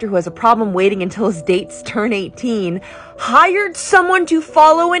A-list actor who has a problem waiting until his dates turn 18 hired someone to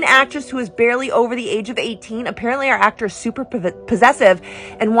follow an actress who is barely over the age of 18. Apparently, our actor is super possessive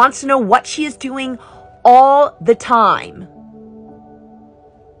and wants to know what she is doing all the time.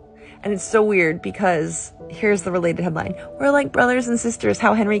 And it's so weird because here's the related headline. We're like brothers and sisters,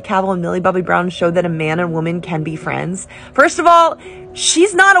 how Henry Cavill and Millie Bobby Brown showed that a man and woman can be friends. First of all,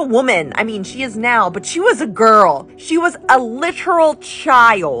 she's not a woman. I mean, she is now, but she was a girl. She was a literal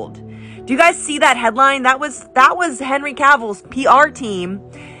child. Do you guys see that headline? That was Henry Cavill's PR team,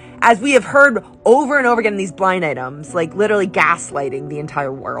 as we have heard over and over again in these blind items, like literally gaslighting the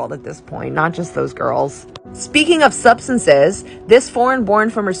entire world at this point, not just those girls. Speaking of substances, this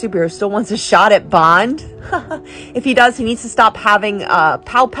foreign-born former superhero still wants a shot at Bond. If he does, he needs to stop having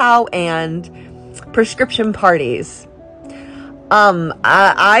pow-pow and prescription parties.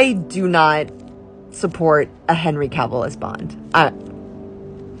 I do not support a Henry Cavill as Bond.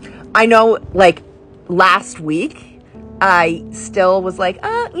 I know, like, last week, I still was like,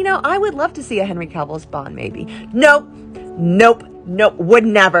 I would love to see a Henry Cavill as Bond, maybe. Nope, would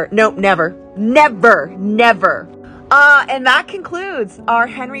never. Nope, never. And that concludes our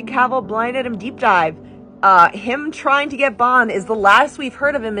Henry Cavill blind item deep dive. Him trying to get Bond is the last we've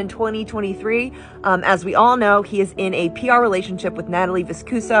heard of him in 2023. As we all know, he is in a PR relationship with Natalie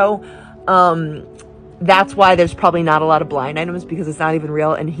Viscuso. That's why there's probably not a lot of blind items, because it's not even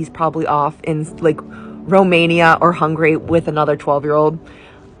real, and he's probably off in, like, Romania or Hungary with another 12-year-old.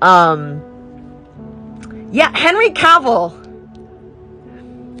 Yeah, Henry Cavill.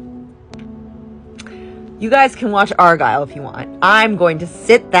 You guys can watch Argyle if you want. I'm going to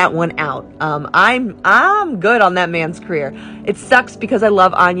sit that one out. I'm good on that man's career. It sucks because I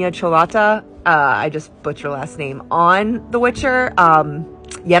love Anya Cholata. I just butcher her last name on The Witcher.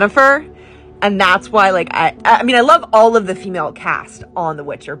 Yennefer. And that's why, like, I mean, I love all of the female cast on The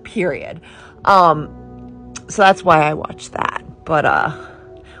Witcher, period. So that's why I watched that. But,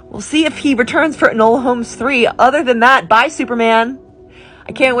 we'll see if he returns for Enola Holmes 3. Other than that, bye, Superman.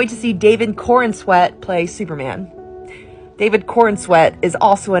 I can't wait to see David Corenswet play Superman. David Corenswet is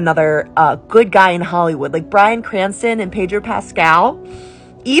also another good guy in Hollywood. Like Bryan Cranston and Pedro Pascal.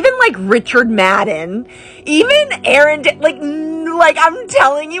 Even, like, Richard Madden. Even Aaron... Like, I'm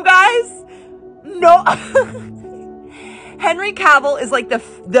telling you guys... No, Henry Cavill is like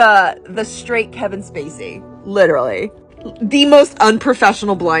the straight Kevin Spacey, literally. The most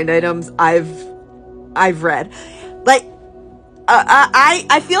unprofessional blind items I've read. Like,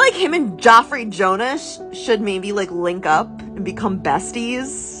 I feel like him and Joffrey Jonas should maybe, like, link up and become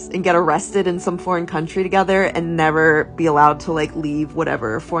besties and get arrested in some foreign country together and never be allowed to, like, leave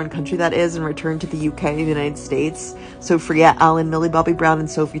whatever foreign country that is and return to the UK and the United States. So Freya Allen, Millie Bobby Brown, and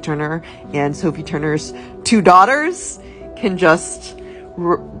Sophie Turner, and Sophie Turner's 2 daughters can just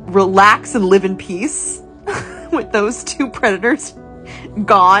relax and live in peace with those 2 predators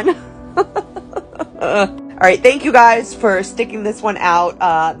gone. All right, thank you guys for sticking this one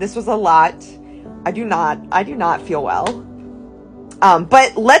out. This was a lot. I do not feel well.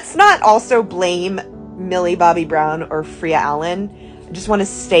 But let's not also blame Millie Bobby Brown or Freya Allen. I just want to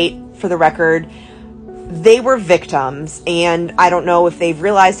state for the record, they were victims, and I don't know if they've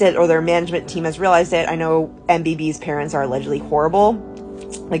realized it or their management team has realized it. I know MBB's parents are allegedly horrible,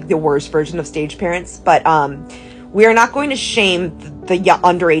 like the worst version of stage parents, but we are not going to shame the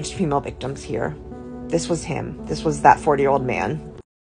underage female victims here. This was him. This was that 40-year-old man.